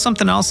a little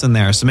something else in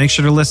there, so make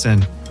sure to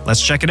listen.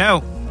 Let's check it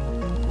out.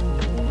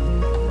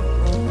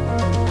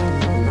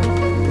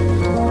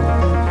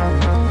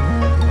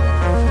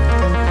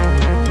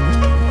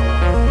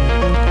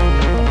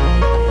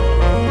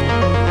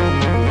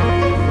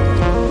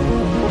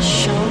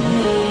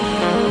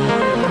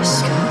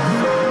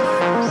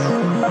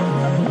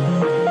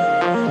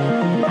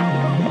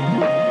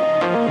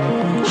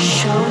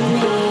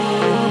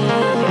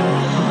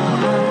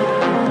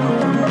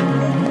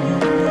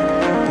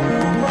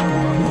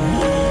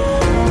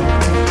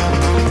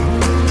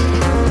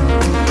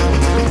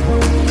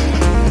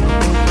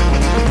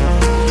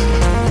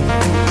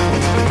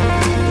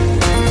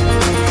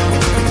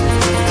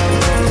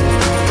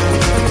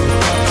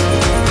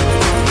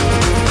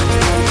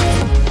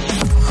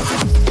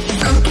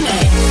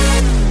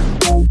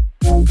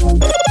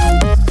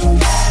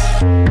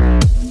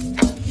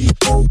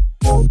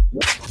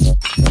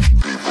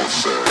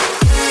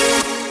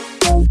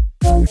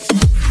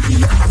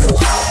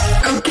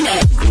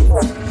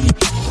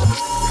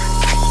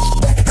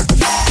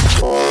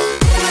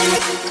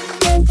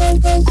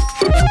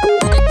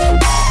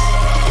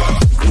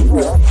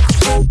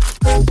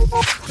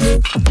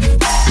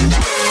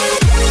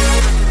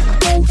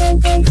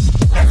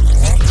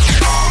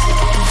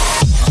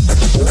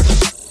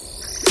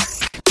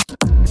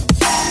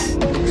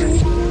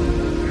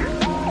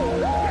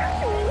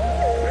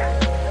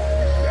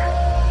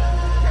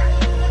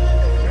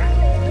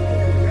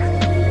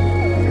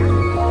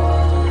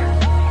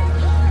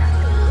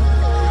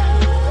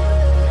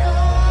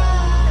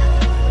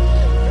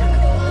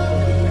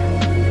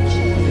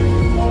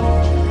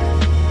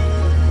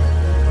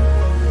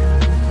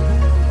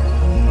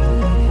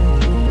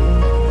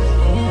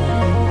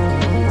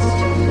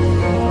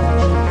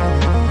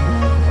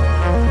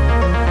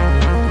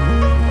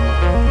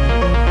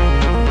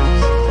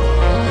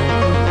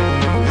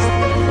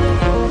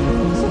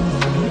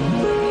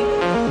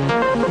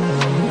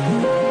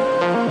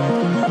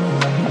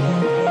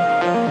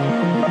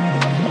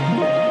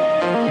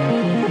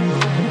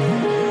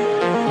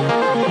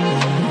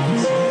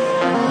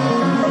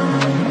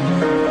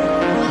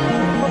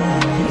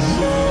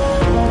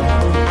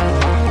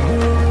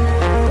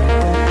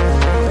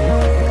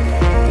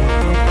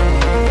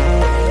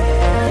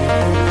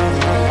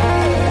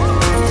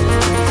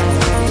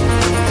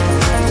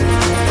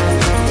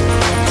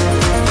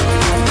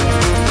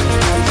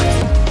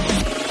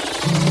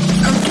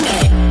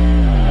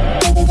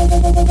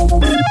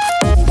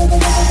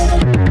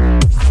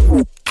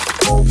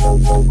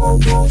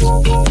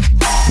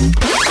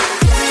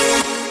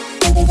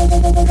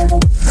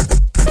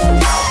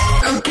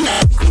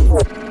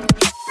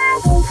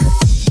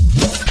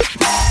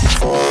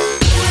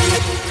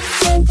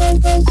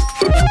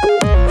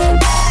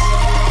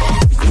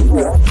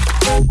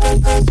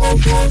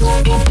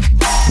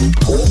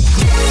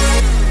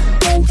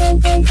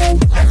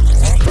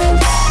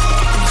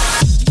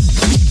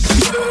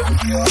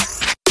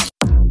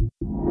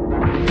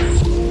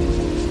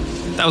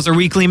 That was our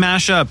weekly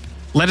mashup.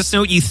 Let us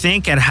know what you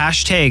think at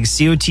hashtag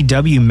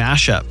COTW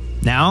mashup.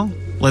 Now,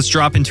 let's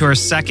drop into our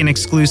second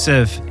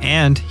exclusive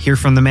and hear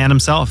from the man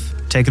himself.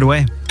 Take it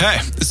away. Hey,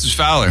 this is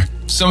Fowler.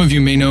 Some of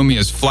you may know me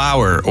as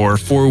Flower or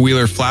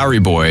Four-Wheeler Flowery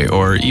Boy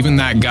or even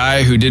that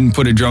guy who didn't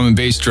put a drum and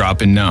bass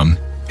drop in Numb.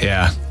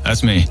 Yeah,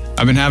 that's me.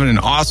 I've been having an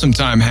awesome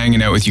time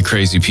hanging out with you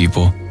crazy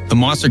people. The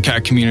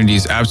Monstercat community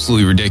is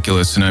absolutely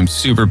ridiculous and I'm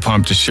super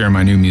pumped to share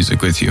my new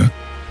music with you.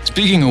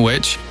 Speaking of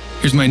which,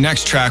 here's my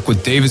next track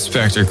with David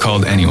Spector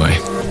called Anyway.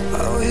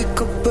 I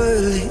wake up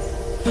early,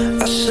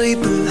 I sleep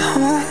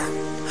alone.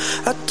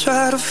 I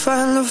try to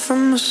find love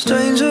from a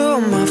stranger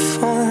on my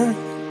phone.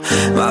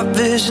 My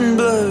vision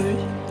blurred,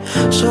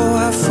 so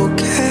I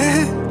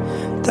forget.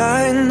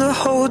 Dying to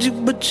hold you,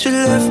 but you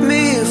left me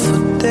here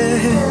for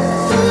dead.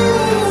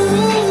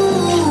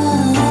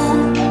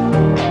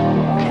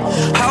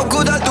 How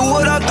could I do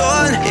what I've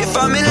done if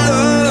I'm in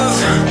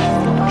love?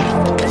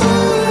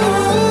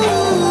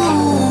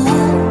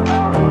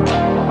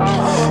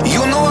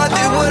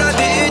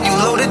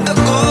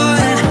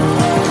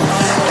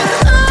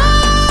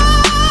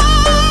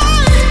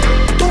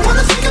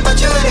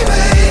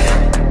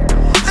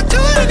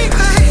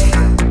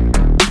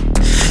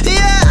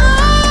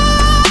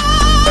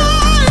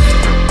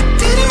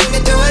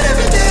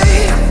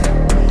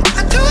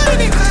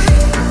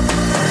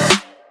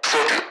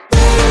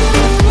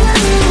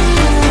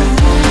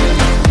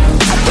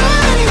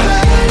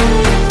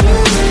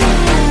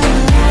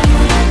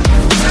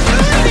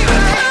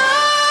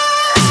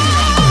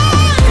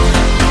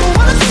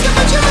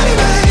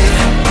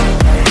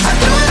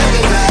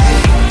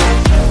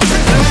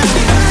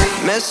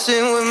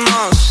 Messing with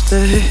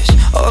monsters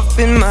up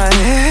in my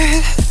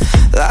head.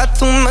 Lie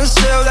to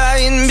myself,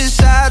 lying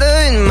beside her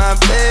in my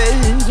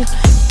bed.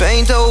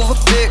 paint over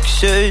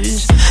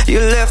pictures you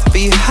left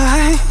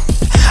behind.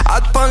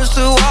 I'd punch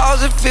the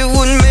walls if it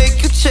would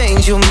make you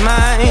change your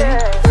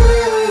mind.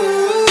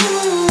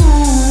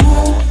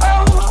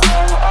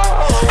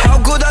 How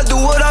could I do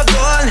what I've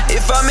done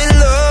if I'm in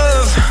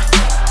love?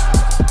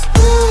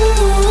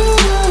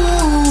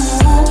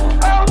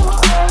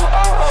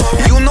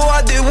 You know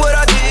I did what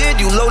I did,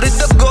 you loaded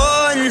the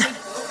gun.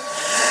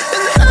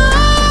 And I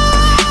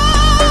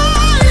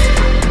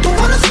don't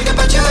wanna think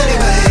about you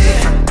anyway.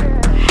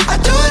 I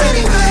do it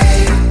anyway.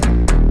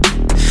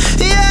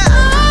 Yeah, I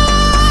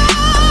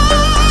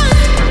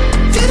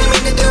didn't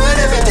mean to do it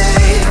every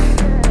day.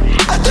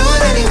 I do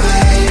it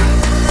anyway.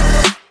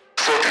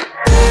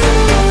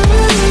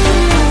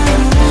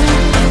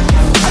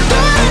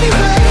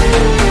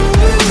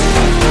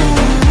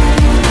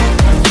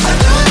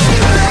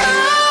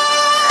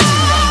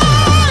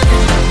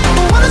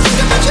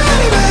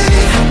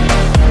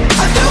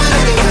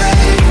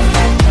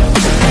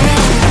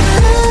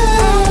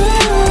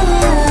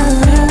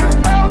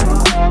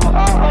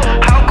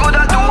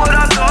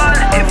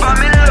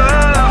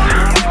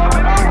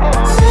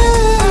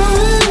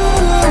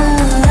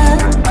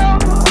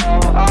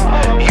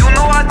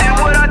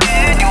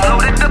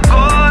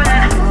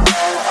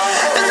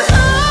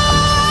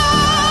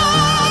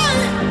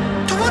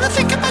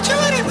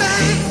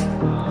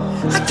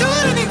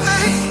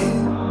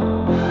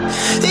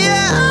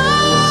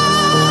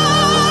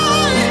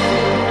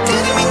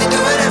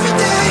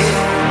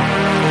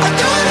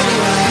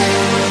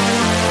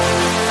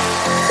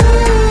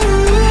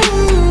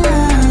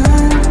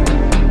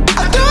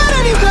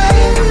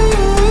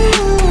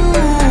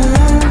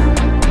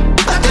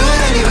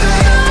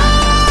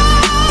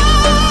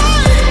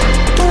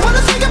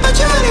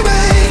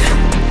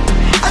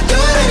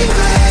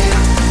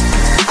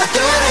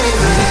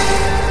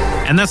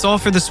 And that's all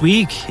for this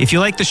week. If you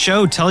like the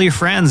show, tell your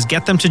friends,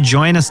 get them to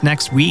join us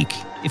next week.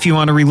 If you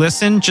want to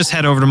re-listen, just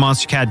head over to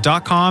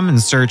monstercat.com and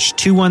search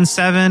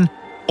 217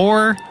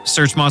 or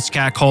search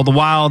Monstercat Call the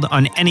Wild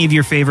on any of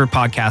your favorite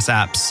podcast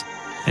apps.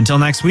 Until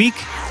next week,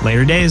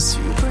 later days.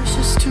 Too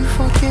precious to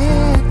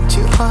forget,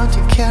 too hard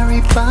to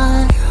carry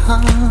by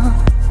heart.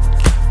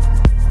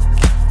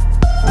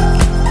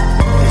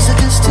 There's a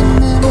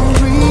distant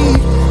memory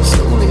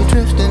slowly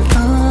drifting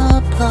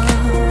apart.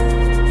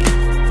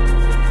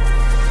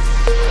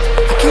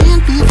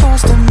 Can't be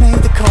forced to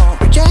make the call.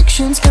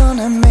 Rejection's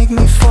gonna make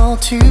me fall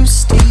too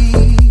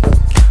steep.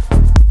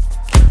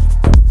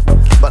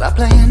 But I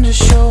plan to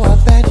show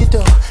up at your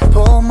door,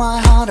 pour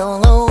my heart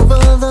all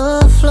over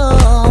the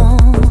floor.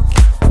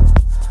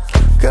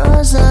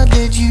 'Cause I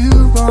did you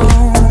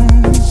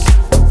wrong.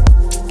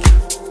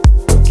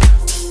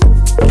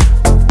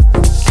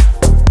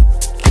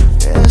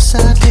 Yes,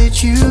 I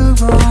did you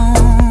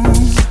wrong.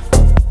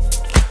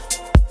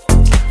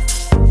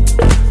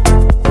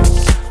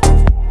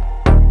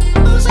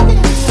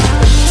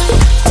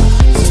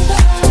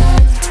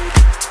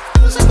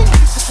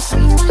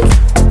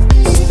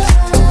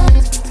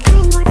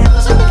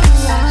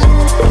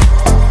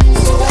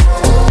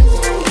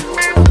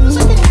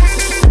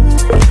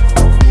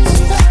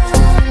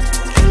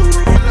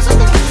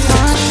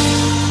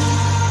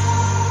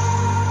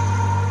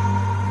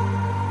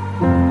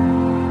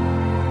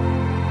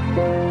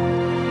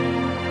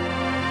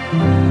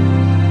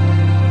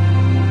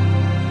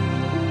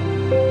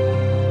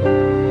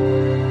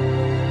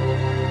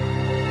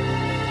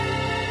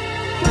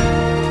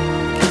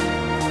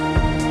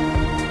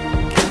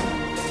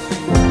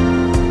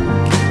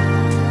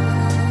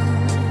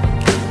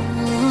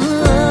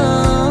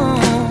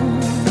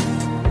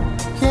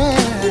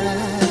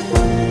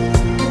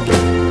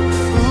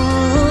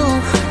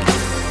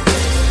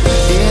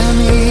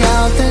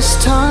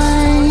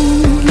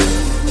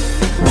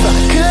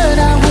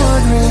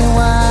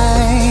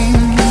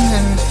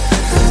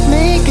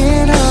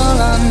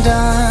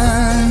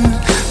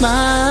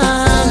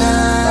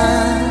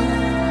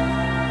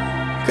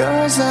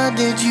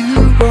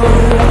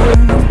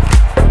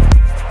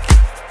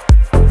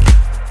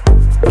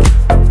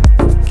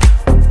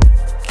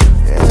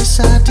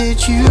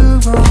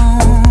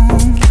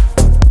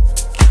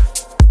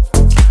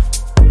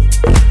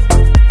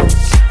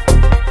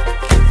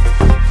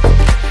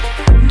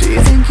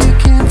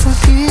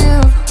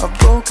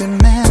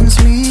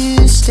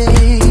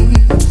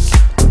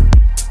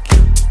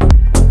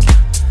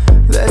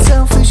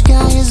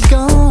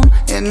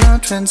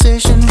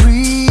 Transition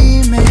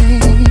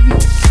remade.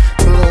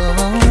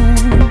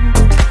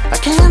 I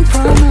can't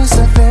promise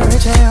a fairy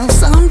tale.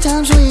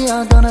 Sometimes we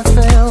are gonna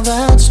fail,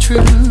 that's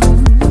true.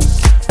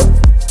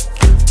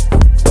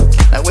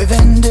 Now we've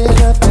ended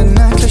up in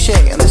a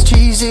cliche, and this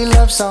cheesy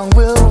love song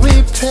will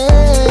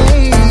repay.